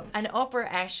 an upper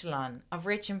echelon of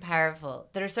rich and powerful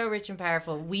that are so rich and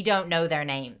powerful we don't know their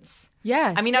names.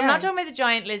 Yes. I mean, I'm not talking about the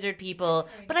giant lizard people,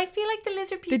 but I feel like the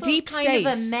lizard people deep is kind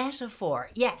of a state. metaphor.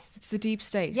 Yes. It's the deep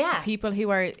state. Yeah. The people who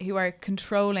are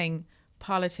controlling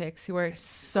politics, who are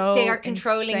so They are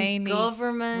controlling insanely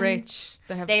government. rich.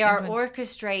 They are influence.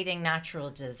 orchestrating natural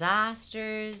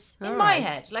disasters. In All my right.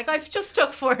 head. Like, I've just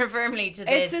stuck firmly to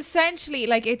It's this. essentially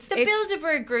like it's The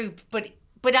Bilderberg group,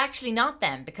 but actually not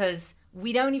them, because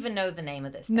we don't even know the name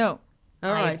of this thing. no.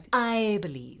 All right. I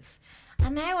believe.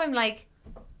 And now I'm like,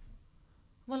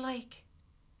 well, like,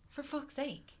 for fuck's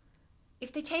sake,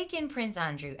 if they take in Prince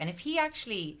Andrew and if he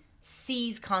actually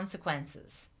sees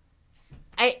consequences,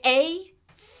 A,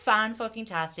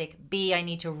 fan-fucking-tastic, B, I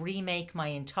need to remake my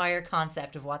entire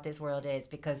concept of what this world is,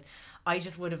 because I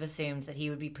just would have assumed that he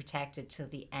would be protected till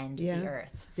the end of the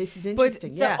earth. This is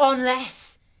interesting. So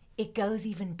unless it goes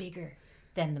even bigger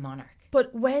than the monarch.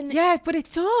 But when... Yeah, but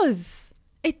it does.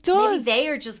 It Maybe does. they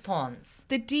are just pawns.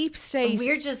 The deep state. And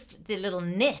we're just the little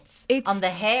nits It's- on the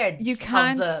heads you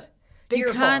can't. of the bigger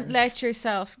You can't pawns. let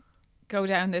yourself go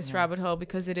down this rabbit hole,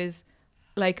 because it is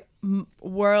like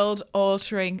world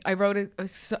altering.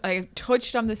 I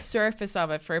touched on the surface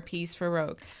of it for a piece for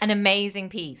Rogue. An amazing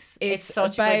piece. It's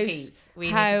such a about good piece. We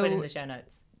need to put it in the show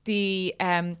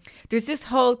notes. There's this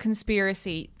whole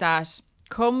conspiracy that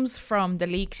comes from the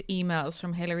leaked emails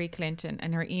from Hillary Clinton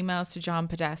and her emails to John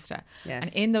Podesta. Yes.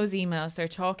 And in those emails, they're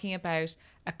talking about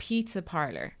a pizza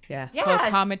parlor Yeah. called Yes.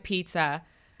 Comet Pizza.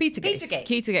 Pizzagate.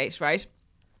 Pizzagate, right?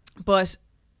 But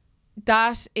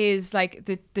that is like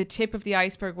the tip of the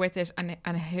iceberg with it, and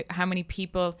how many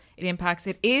people it impacts.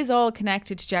 It is all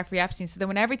connected to Jeffrey Epstein. So then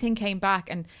when everything came back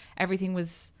and everything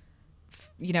was,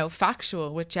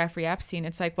 factual with Jeffrey Epstein,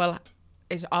 it's like, well,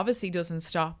 it obviously doesn't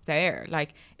stop there.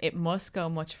 Like, it must go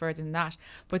much further than that.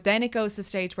 But then it goes to the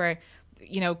stage where,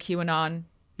 QAnon,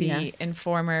 the Yes.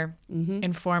 informer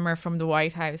from the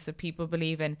White House that people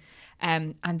believe in,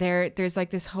 and there's like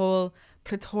this whole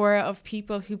plethora of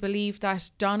people who believe that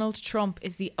Donald Trump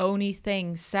is the only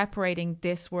thing separating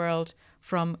this world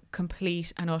from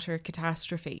complete and utter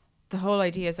catastrophe. The whole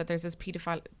idea is that there's this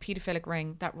pedophilic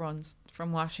ring that runs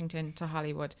from Washington to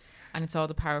Hollywood, and it's all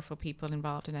the powerful people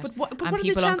involved in it. But what and are the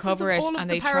people chances uncover of it, all of and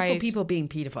the they powerful try people being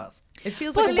paedophiles? It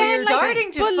feels But like a they're weird...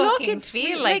 starting to but look fucking at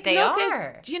feel like they look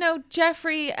are. at,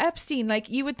 Jeffrey Epstein. Like,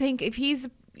 you would think if he's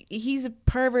he's a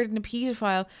pervert and a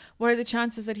paedophile. What are the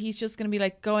chances that he's just going to be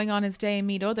like going on his day and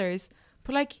meet others?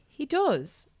 But like he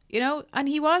does, you know, and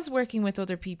he was working with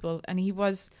other people, and he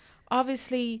was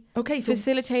obviously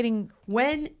facilitating.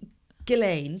 When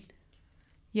Ghislaine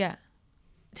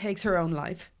takes her own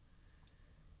life,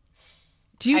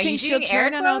 do you think she'll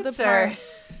turn on all the power?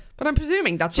 But I'm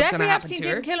presuming that's what's going to happen to her.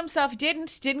 Jeffrey Epstein didn't kill himself.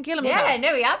 Didn't kill himself. Yeah,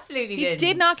 no, he absolutely didn't. He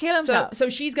did not kill himself.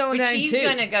 So she's going down too. She's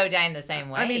going to go down the same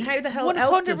way. I mean, how the hell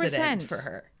else does it end for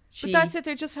her? But that's it.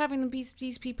 They're just having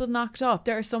these people knocked up.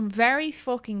 There are some very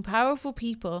fucking powerful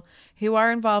people who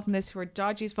are involved in this who are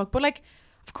dodgy as fuck. But like,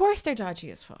 of course they're dodgy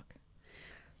as fuck.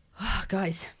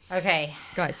 Guys. Okay.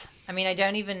 Guys. I mean, I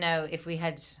don't even know if we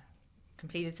had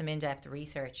completed some in-depth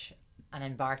research and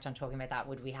embarked on talking about that,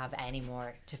 would we have any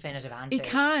more definitive answers? You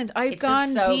can't. I've It's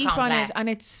gone just so deep on complex. it, and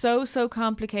it's so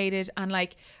complicated. And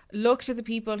like, looked at the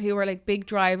people who are like big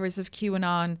drivers of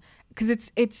QAnon,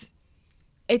 because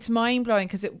it's mind blowing,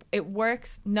 because it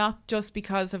works not just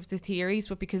because of the theories,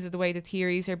 but because of the way the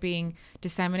theories are being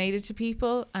disseminated to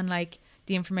people, and like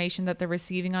the information that they're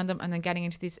receiving on them, and then getting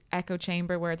into this echo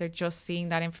chamber where they're just seeing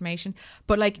that information.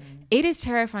 But like, it is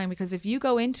terrifying, because if you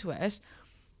go into it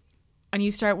and you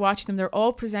start watching them, they're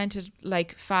all presented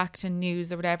like fact and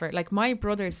news or whatever. Like, my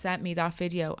brother sent me that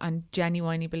video and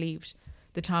genuinely believed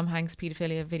the Tom Hanks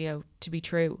paedophilia video to be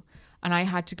true. And I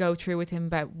had to go through with him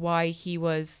about why he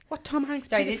was... What Tom Hanks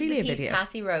Sorry, this is the paedophilia piece video?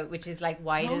 Cassie wrote, which is like,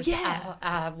 why does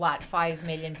 5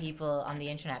 million people on the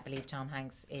internet believe Tom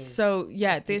Hanks is So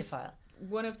yeah, this paedophile?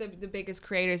 one of the biggest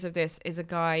creators of this is a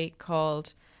guy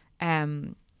called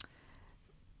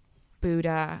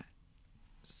Buddha.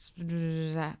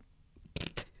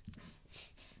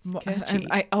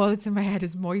 All that's in my head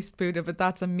is Moist Buddha, but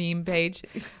that's a meme page.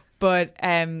 But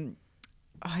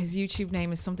his YouTube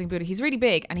name is something Buddha. He's really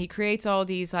big, and he creates all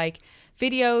these like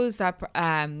videos that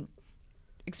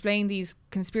explain these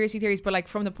conspiracy theories, but like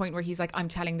from the point where he's like, I'm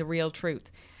telling the real truth.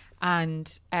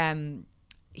 And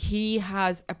he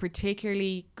has a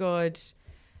particularly good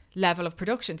level of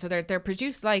production. So they're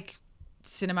produced like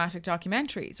cinematic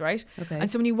documentaries, right? Okay. And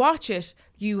so when you watch it,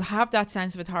 you have that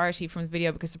sense of authority from the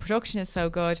video, because the production is so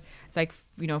good. It's like,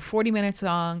 40 minutes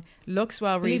long, looks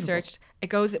well researched. It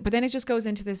goes, but then it just goes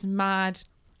into this mad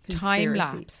time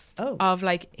lapse of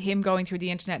like him going through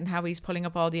the internet and how he's pulling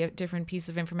up all the different pieces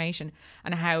of information,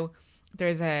 and how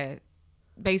there's the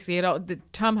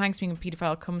Tom Hanks being a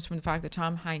paedophile comes from the fact that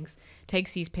Tom Hanks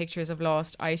takes these pictures of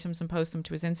lost items and posts them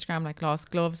to his Instagram, like lost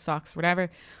gloves, socks, whatever.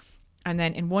 And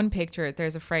then in one picture,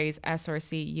 there's a phrase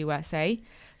SRC USA.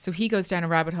 So he goes down a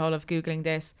rabbit hole of Googling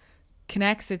this,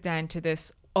 connects it then to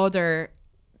this other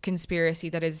conspiracy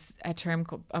that is a term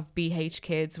of BH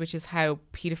Kids, which is how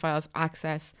pedophiles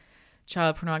access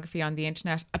child pornography on the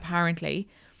internet, apparently.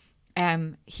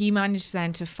 He managed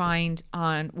then to find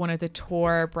on one of the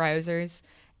Tor browsers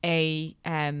a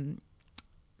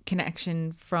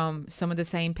connection from some of the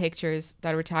same pictures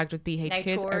that were tagged with BH Now,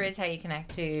 Kids. Tor is how you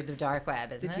connect to the dark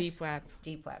web, isn't it? The deep web.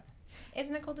 Deep web.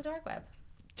 Isn't it called the dark web?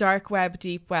 Dark web,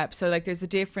 deep web. So like there's a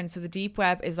difference. So the deep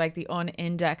web is like the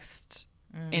unindexed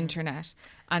internet,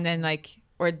 and then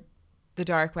or the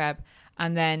dark web,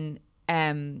 and then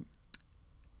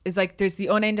is like there's the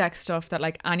unindexed stuff that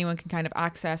like anyone can kind of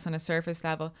access on a surface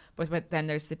level, but then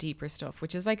there's the deeper stuff,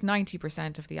 which is like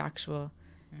 90% of the actual,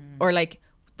 or like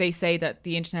they say that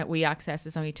the internet we access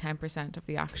is only 10% of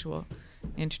the actual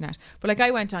internet. But like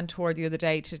I went on Tor the other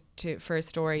day for a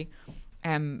story.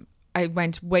 I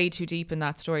went way too deep in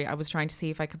that story. I was trying to see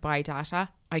if I could buy data.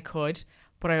 I could,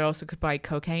 but I also could buy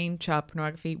cocaine, child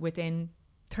pornography within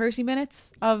 30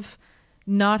 minutes of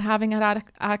not having had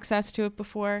access to it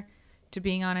before, to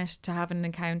being on it, to having an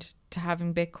account, to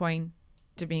having Bitcoin,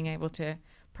 to being able to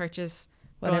purchase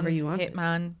whatever guns, you wanted.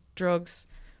 Hitman, drugs,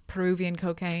 Peruvian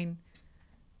cocaine,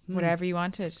 whatever you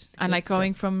wanted. And like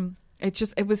going from,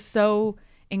 it was so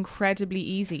incredibly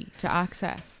easy to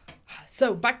access.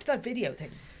 So back to that video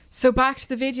thing. So back to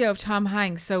the video of Tom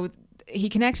Hanks. So he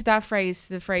connected that phrase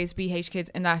to the phrase BH Kids,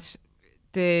 in that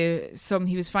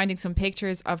he was finding some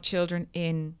pictures of children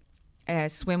in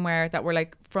swimwear that were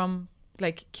like from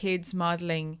like kids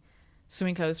modeling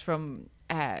swimming clothes from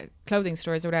clothing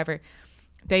stores or whatever.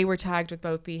 They were tagged with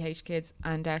both BH Kids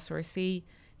and SRC.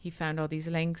 He found all these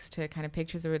links to kind of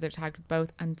pictures where they're tagged with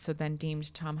both, and so then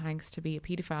deemed Tom Hanks to be a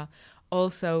paedophile.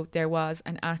 Also, there was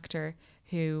an actor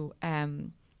who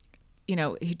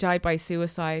he died by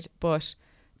suicide, but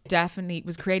definitely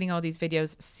was creating all these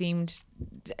videos,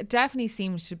 definitely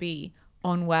seemed to be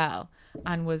unwell,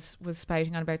 and was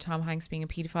spouting on about Tom Hanks being a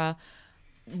paedophile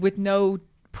with no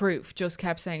proof, just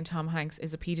kept saying Tom Hanks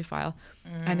is a paedophile.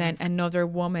 And then another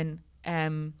woman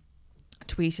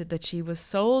tweeted that she was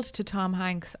sold to Tom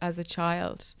Hanks as a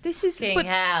child. This is King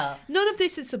hell. None of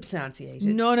this is substantiated.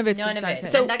 None of it's None of it.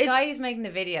 substantiated. So that guy who's making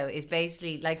the video is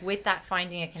basically like with that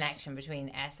finding a connection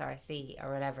between SRC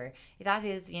or whatever. That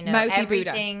is, you know, Mouthy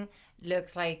everything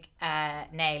looks like a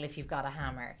nail if you've got a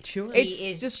hammer. Sure. It's He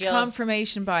is just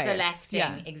confirmation bias. Selecting,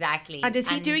 Yeah. exactly. And is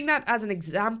he doing that as an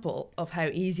example of how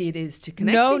easy it is to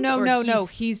connect? No, things, no, or no.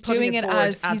 He's doing it forward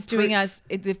as he's doing proof? as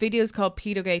the video's called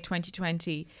Pedogate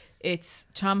 2020. It's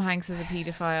Tom Hanks as a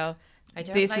paedophile. I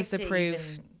don't This like is the to proof.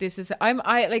 even- This is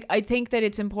I think that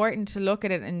it's important to look at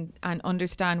it and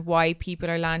understand why people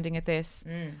are landing at this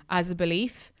as a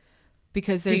belief.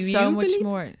 Because there's Do so you much believe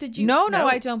more. it? Did you? No, No.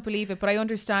 I don't believe it, but I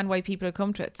understand why people have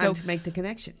come to it. So And to make the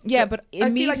connection. Yeah, So but I feel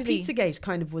like immediately- Pizzagate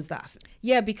kind of was that.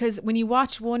 yeah, because when you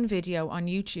watch one video on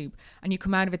YouTube and you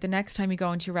come out of it, the next time you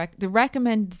go into the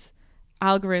recommends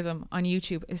algorithm on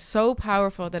YouTube is so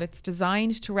powerful that it's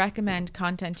designed to recommend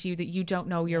content to you that you don't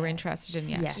know you're interested in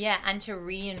yet. Yes. Yeah, and to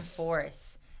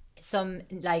reinforce some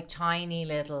like tiny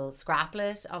little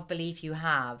scraplet of belief you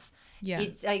have. Yeah.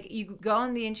 It's like you go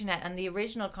on the internet and the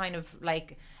original kind of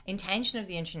like intention of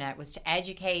the internet was to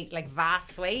educate like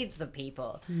vast swathes of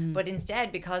people. But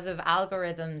instead, because of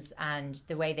algorithms and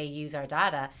the way they use our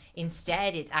data,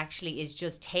 instead it actually is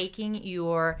just taking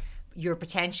your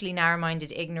potentially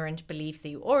narrow-minded, ignorant beliefs that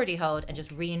you already hold and just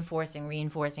reinforcing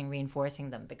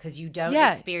them because you don't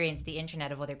experience the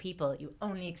internet of other people. You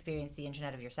only experience the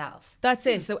internet of yourself. That's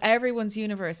it. So everyone's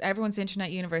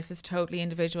internet universe is totally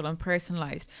individual and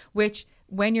personalized, which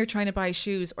when you're trying to buy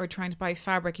shoes or trying to buy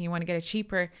fabric and you want to get it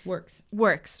cheaper,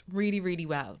 works really, really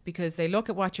well because they look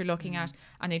at what you're looking at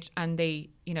and they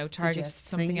you know, target Suggest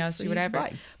something things else for or you to whatever.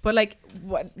 buy. But like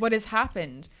what has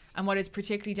happened and what is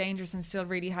particularly dangerous and still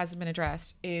really hasn't been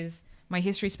addressed is my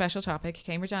history special topic,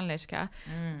 Cambridge Analytica,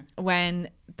 when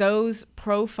those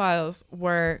profiles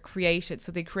were created.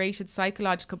 So they created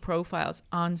psychological profiles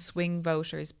on swing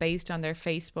voters based on their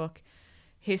Facebook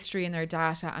history and their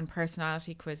data and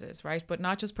personality quizzes, right? But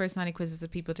not just personality quizzes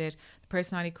that people did, the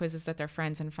personality quizzes that their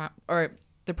friends and or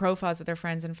the profiles that their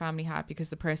friends and family had, because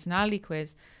the personality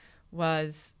quiz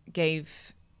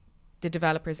gave the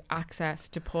developers access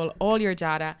to pull all your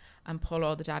data and pull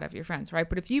all the data of your friends, right?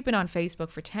 But if you've been on Facebook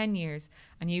for 10 years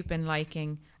and you've been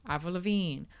liking Avril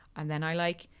Lavigne and then I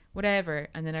like whatever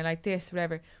and then I like this,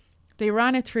 whatever, they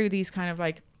ran it through these kind of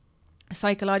like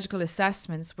psychological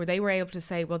assessments where they were able to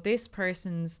say, well, this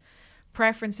person's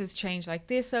preferences change like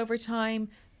this over time.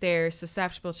 They're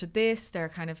susceptible to this. They're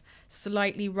kind of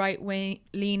slightly right-wing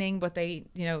leaning, but they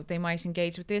might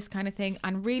engage with this kind of thing,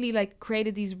 and really like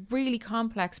created these really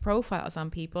complex profiles on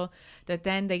people that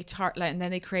then they and then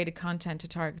they created content to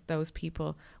target those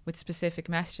people with specific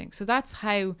messaging. So that's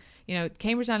how, you know,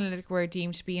 Cambridge Analytica were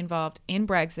deemed to be involved in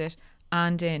Brexit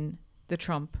and in the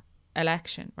Trump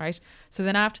election, right? So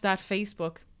then after that,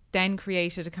 Facebook then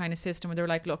created a kind of system where they were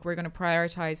like, look, we're going to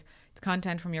prioritize the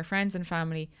content from your friends and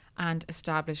family and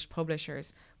established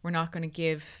publishers. We're not going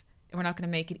to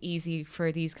make it easy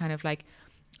for these kind of like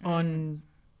And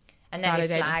then they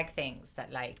flag things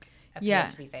that like appear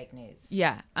to be fake news.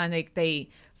 Yeah, and they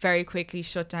very quickly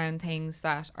shut down things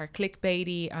that are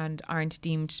clickbaity and aren't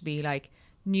deemed to be like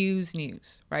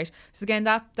news, right? So again,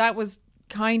 that was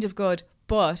kind of good,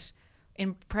 but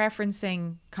in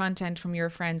preferencing content from your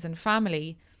friends and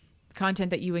family, content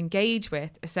that you engage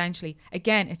with, essentially,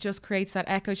 again, it just creates that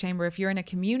echo chamber. If you're in a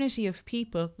community of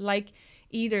people like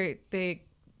either the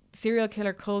serial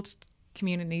killer cult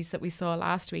communities that we saw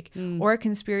last week or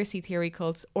conspiracy theory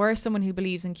cults or someone who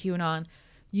believes in QAnon,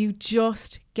 you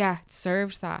just get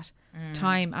served that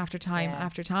time after time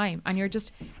after time, and you're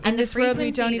just in this world where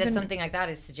you don't even... that something like that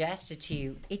is suggested to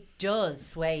you, it does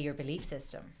sway your belief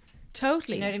system. Totally.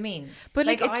 Do you know what I mean? But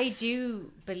like I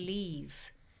do believe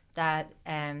that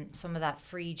some of that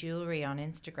free jewelry on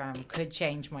Instagram could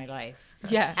change my life.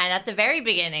 Yeah. And at the very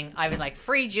beginning, I was like,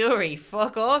 free jewelry,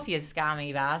 fuck off, you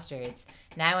scammy bastards.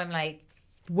 Now I'm like,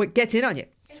 what gets in on you?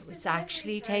 It's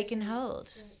actually taken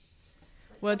hold.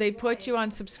 Well, they put you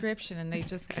on subscription and they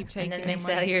just keep taking And then they your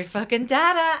sell money. your fucking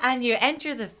data and you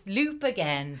enter the loop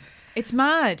again. It's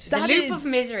mad. The loop of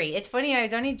misery. It's funny, I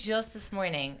was only just this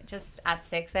morning, just at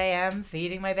 6 a.m,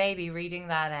 feeding my baby, reading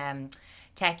that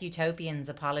Tech Utopians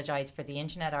apologise for the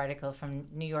internet article from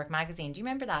New York Magazine. Do you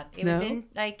remember that? It was in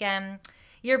like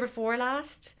year before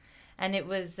last. And it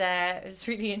was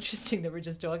really interesting that we're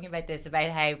just talking about this, about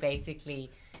how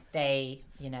basically they,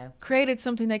 you know, created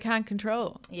something they can't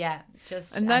control. Yeah,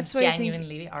 just and that's why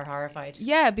genuinely are horrified.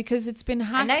 Yeah, because it's been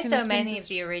hacked. And now so many of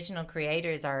the original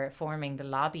creators are forming the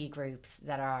lobby groups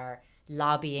that are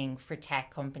lobbying for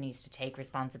tech companies to take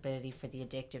responsibility for the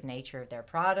addictive nature of their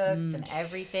products and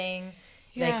everything.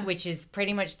 Yeah. which is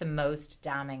pretty much the most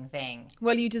damning thing.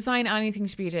 Well, you design anything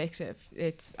to be addictive.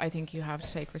 I think you have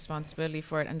to take responsibility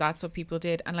for it, and that's what people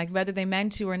did. And like whether they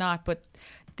meant to or not, but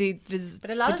but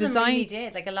a lot of them really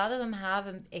did. Like a lot of them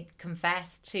have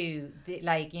confessed to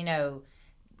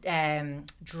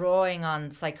drawing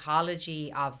on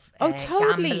psychology of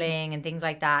totally. gambling and things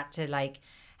like that to like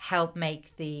help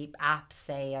make the apps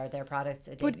say or their products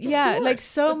addictive. But yeah, like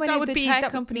so many of the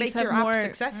tech companies have more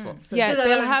successful. So yeah, so they'll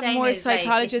what I'm have saying more is, like,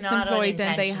 psychologists it's not employed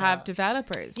than they have unintentional.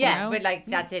 developers. Yes, you know? but like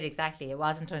that's it exactly. It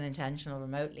wasn't unintentional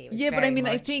remotely. It was Yeah, but I very mean,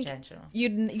 I much think intentional.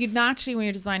 you'd naturally, when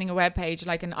you're designing a web page,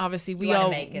 like, and obviously we wanna all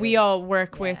make it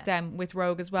work with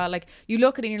Rogue as well. Like, you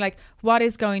look at it and you're like, what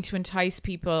is going to entice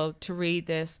people to read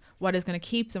this? What is going to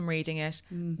keep them reading it?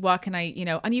 What can I,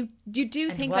 and you do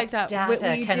And think what like that.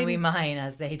 data You can we didn't- mine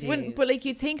as they do? But like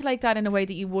you think like that in a way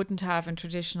that you wouldn't have in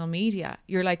traditional media.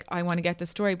 You're like, I want to get the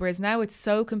story. Whereas now it's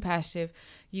so competitive.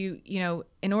 You know,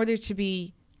 in order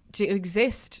to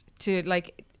exist, to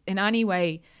like in any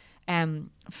way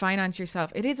finance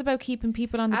yourself, it is about keeping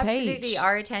people on the page. Absolutely,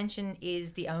 our attention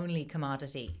is the only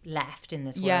commodity left in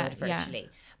this Yeah, world virtually.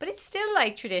 But it's still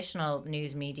like traditional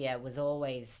news media was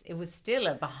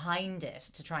still behind it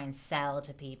to try and sell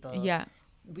to people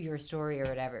your story or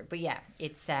whatever. But yeah,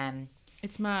 it's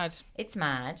mad. It's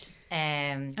mad.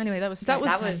 Anyway, that was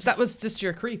That was just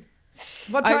your creep.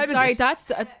 What I'm time is sorry, it? that's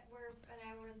the, We're an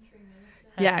hour and 3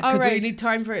 minutes. Yeah, All because we right. need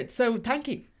time for it. So thank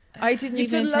you. I didn't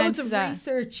You've even done intend loads to of that.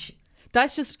 research.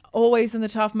 That's just always in the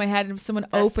top of my head, and if someone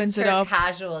opens it up,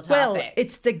 casual topic. Well,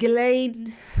 it's the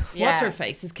Ghislaine. Yeah. What's her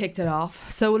face has kicked it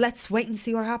off. So let's wait and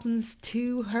see what happens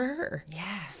to her.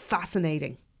 Yeah.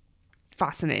 Fascinating.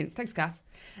 Thanks, Cass.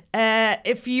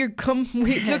 If you come,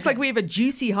 it looks like we have a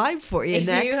juicy hype for you If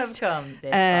next. you have come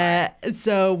this far.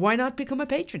 So why not become a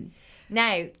patron?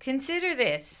 Now, consider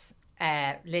this,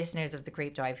 listeners of the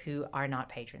Creep Dive who are not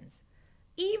patrons.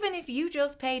 Even if you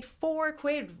just paid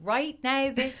 £4 right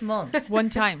now this month, one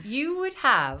time. you would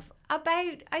have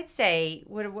about, I'd say,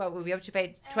 what would we up to about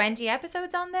 20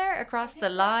 episodes on there across the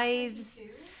lives?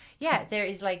 Yeah, there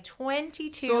is like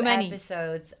 22 So many.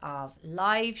 episodes of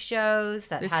live shows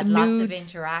that There's had some lots of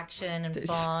nudes. interaction and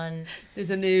fun.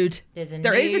 There's a nude. There's a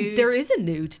There is nude. there is a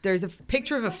nude. There's a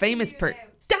picture of a famous person.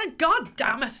 God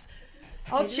damn it!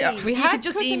 I'll show. We You had could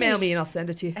just cut the email nude. me and I'll send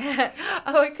it to you.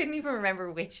 Oh, I couldn't even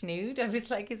remember which nude. I was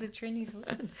like, is it Trini's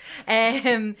husband?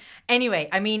 Anyway,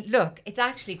 I mean, look, it's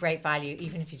actually great value,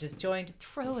 even if you just joined.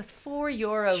 Throw us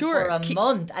 €4 Sure, for a keep-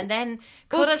 month and then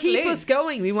cut us keep loose. us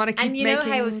going. We want to keep And you know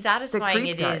how making satisfying the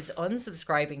it creep is dive.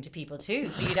 unsubscribing to people too.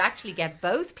 So you'd actually get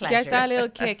both pleasures. Get that little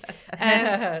kick.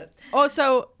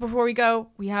 Also, before we go,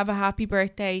 we have a happy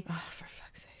birthday.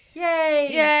 Yay!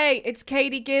 Yay! It's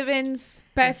Katie Givens,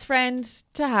 best friend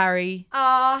to Harry.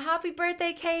 Oh, happy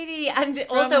birthday, Katie. And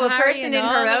also a Harry person and in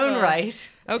all her of own us.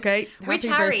 right. Okay. Which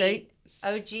happy Harry?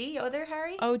 birthday. OG, other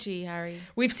Harry? OG Harry.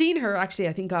 We've seen her actually,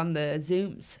 I think, on the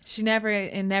Zooms. She never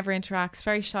interacts.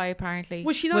 Very shy, apparently.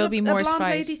 Was she not Will a be blonde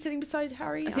mortified. lady sitting beside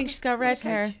Harry? I think she's got red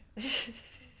hair.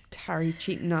 Harry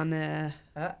cheating on.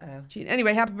 Uh-oh.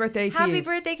 Anyway, happy birthday to you. Happy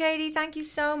birthday, Katie. Thank you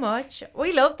so much.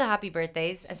 We love the happy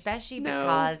birthdays, especially No,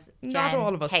 because not Jen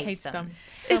all of us. hates them.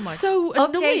 so It's much. so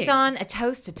annoying. Updates on a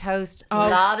toast to toast. Oh, A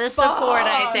lot of support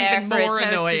out there even for a more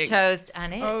toast annoying. to toast,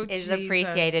 and it is Oh, Jesus.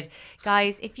 appreciated.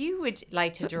 Guys, if you would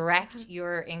like to direct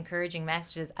your encouraging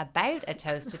messages about a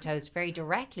toast to toast very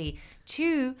directly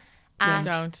to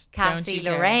Don't Cassie you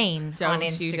dare. Lorraine on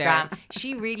Don't you Instagram. dare.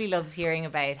 She really loves hearing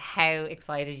about how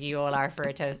excited you all are for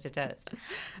a toast to toast.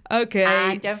 Okay.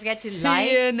 And don't forget to see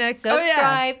like, you next. Oh, yeah.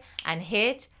 subscribe, and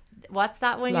hit, what's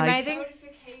that one you're Like. mouthing?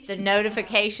 The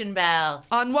notification bell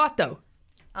On what though?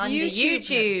 on the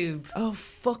YouTube. Oh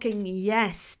fucking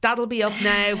yes, that'll be up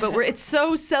now. But it's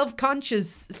so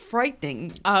self-conscious,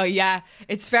 frightening. Oh, yeah.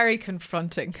 It's very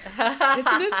confronting.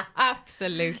 Isn't it?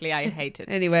 Absolutely. I hate it.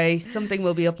 Anyway, something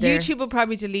will be up there. YouTube will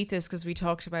probably delete this because we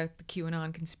talked about the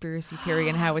QAnon conspiracy theory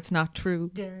and how it's not true.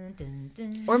 Dun, dun,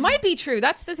 dun. Or it might be true.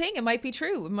 That's the thing. It might be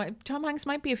true. Tom Hanks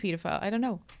might be a paedophile. I don't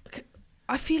know.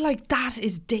 I feel like that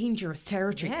is dangerous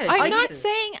territory. Yeah, I'm I not guess-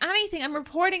 saying anything. I'm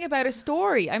reporting about a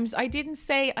story. I didn't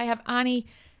say I have any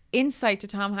insight to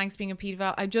Tom Hanks being a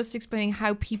paedophile. I'm just explaining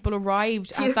how people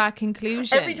arrived at that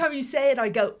conclusion. Every time you say it, I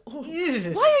go, oh,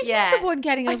 Why are Yeah. you the one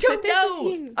getting I upset? don't This know.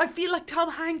 is you. I feel like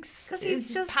Tom Hanks Because is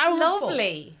he's just powerful.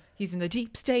 lovely. He's in the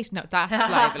deep state. No, that's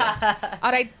libelous.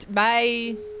 All right,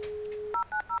 bye.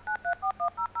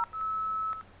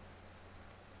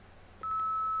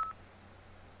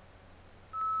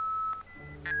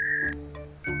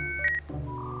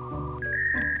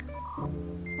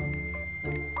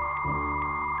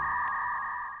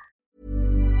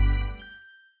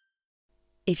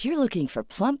 If you're looking for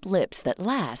plump lips that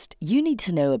last, you need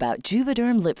to know about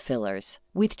Juvederm lip fillers.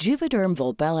 With Juvederm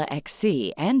Volbella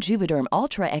XC and Juvederm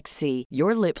Ultra XC,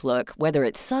 your lip look, whether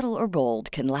it's subtle or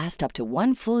bold, can last up to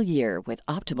 1 full year with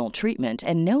optimal treatment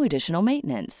and no additional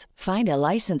maintenance. Find a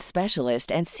licensed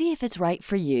specialist and see if it's right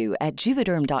for you at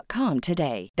Juvederm.com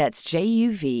today. That's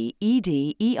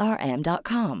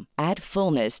JUVEDERM.com. Add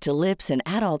fullness to lips in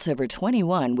adults over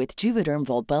 21 with Juvederm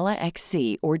Volbella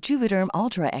XC or Juvederm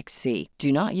Ultra XC.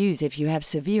 Do not use if you have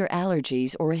severe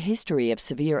allergies or a history of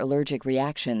severe allergic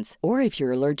reactions, or if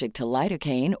you're allergic to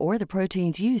lidocaine or the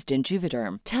proteins used in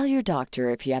Juvederm. Tell your doctor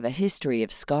if you have a history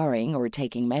of scarring or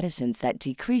taking medicines that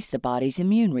decrease the body's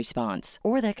immune response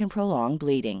or that can prolong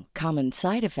bleeding. Common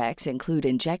side effects include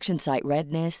injection site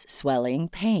redness, swelling,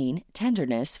 pain,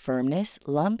 tenderness, firmness,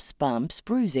 lumps, bumps,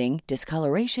 bruising,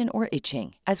 discoloration, or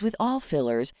itching. As with all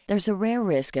fillers, there's a rare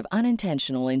risk of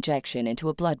unintentional injection into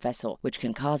a blood vessel, which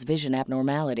can cause vision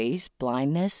abnormalities,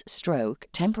 blindness, stroke,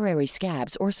 temporary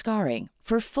scabs, or scarring.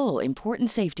 For full,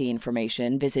 important safety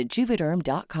information, visit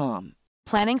Juvederm.com.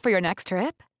 Planning for your next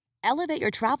trip? Elevate your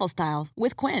travel style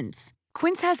with Quince.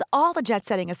 Quince has all the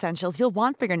jet-setting essentials you'll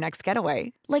want for your next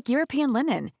getaway, like European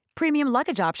linen, premium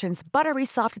luggage options, buttery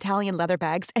soft Italian leather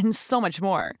bags, and so much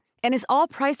more. And is all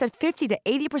priced at 50 to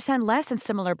 80% less than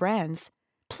similar brands.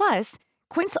 Plus,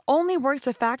 Quince only works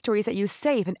with factories that use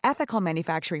safe and ethical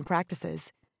manufacturing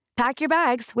practices. Pack your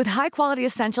bags with high-quality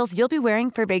essentials you'll be wearing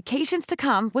for vacations to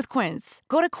come with Quince.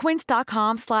 Go to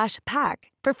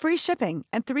quince.com/pack for free shipping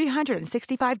and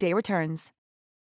 365-day returns.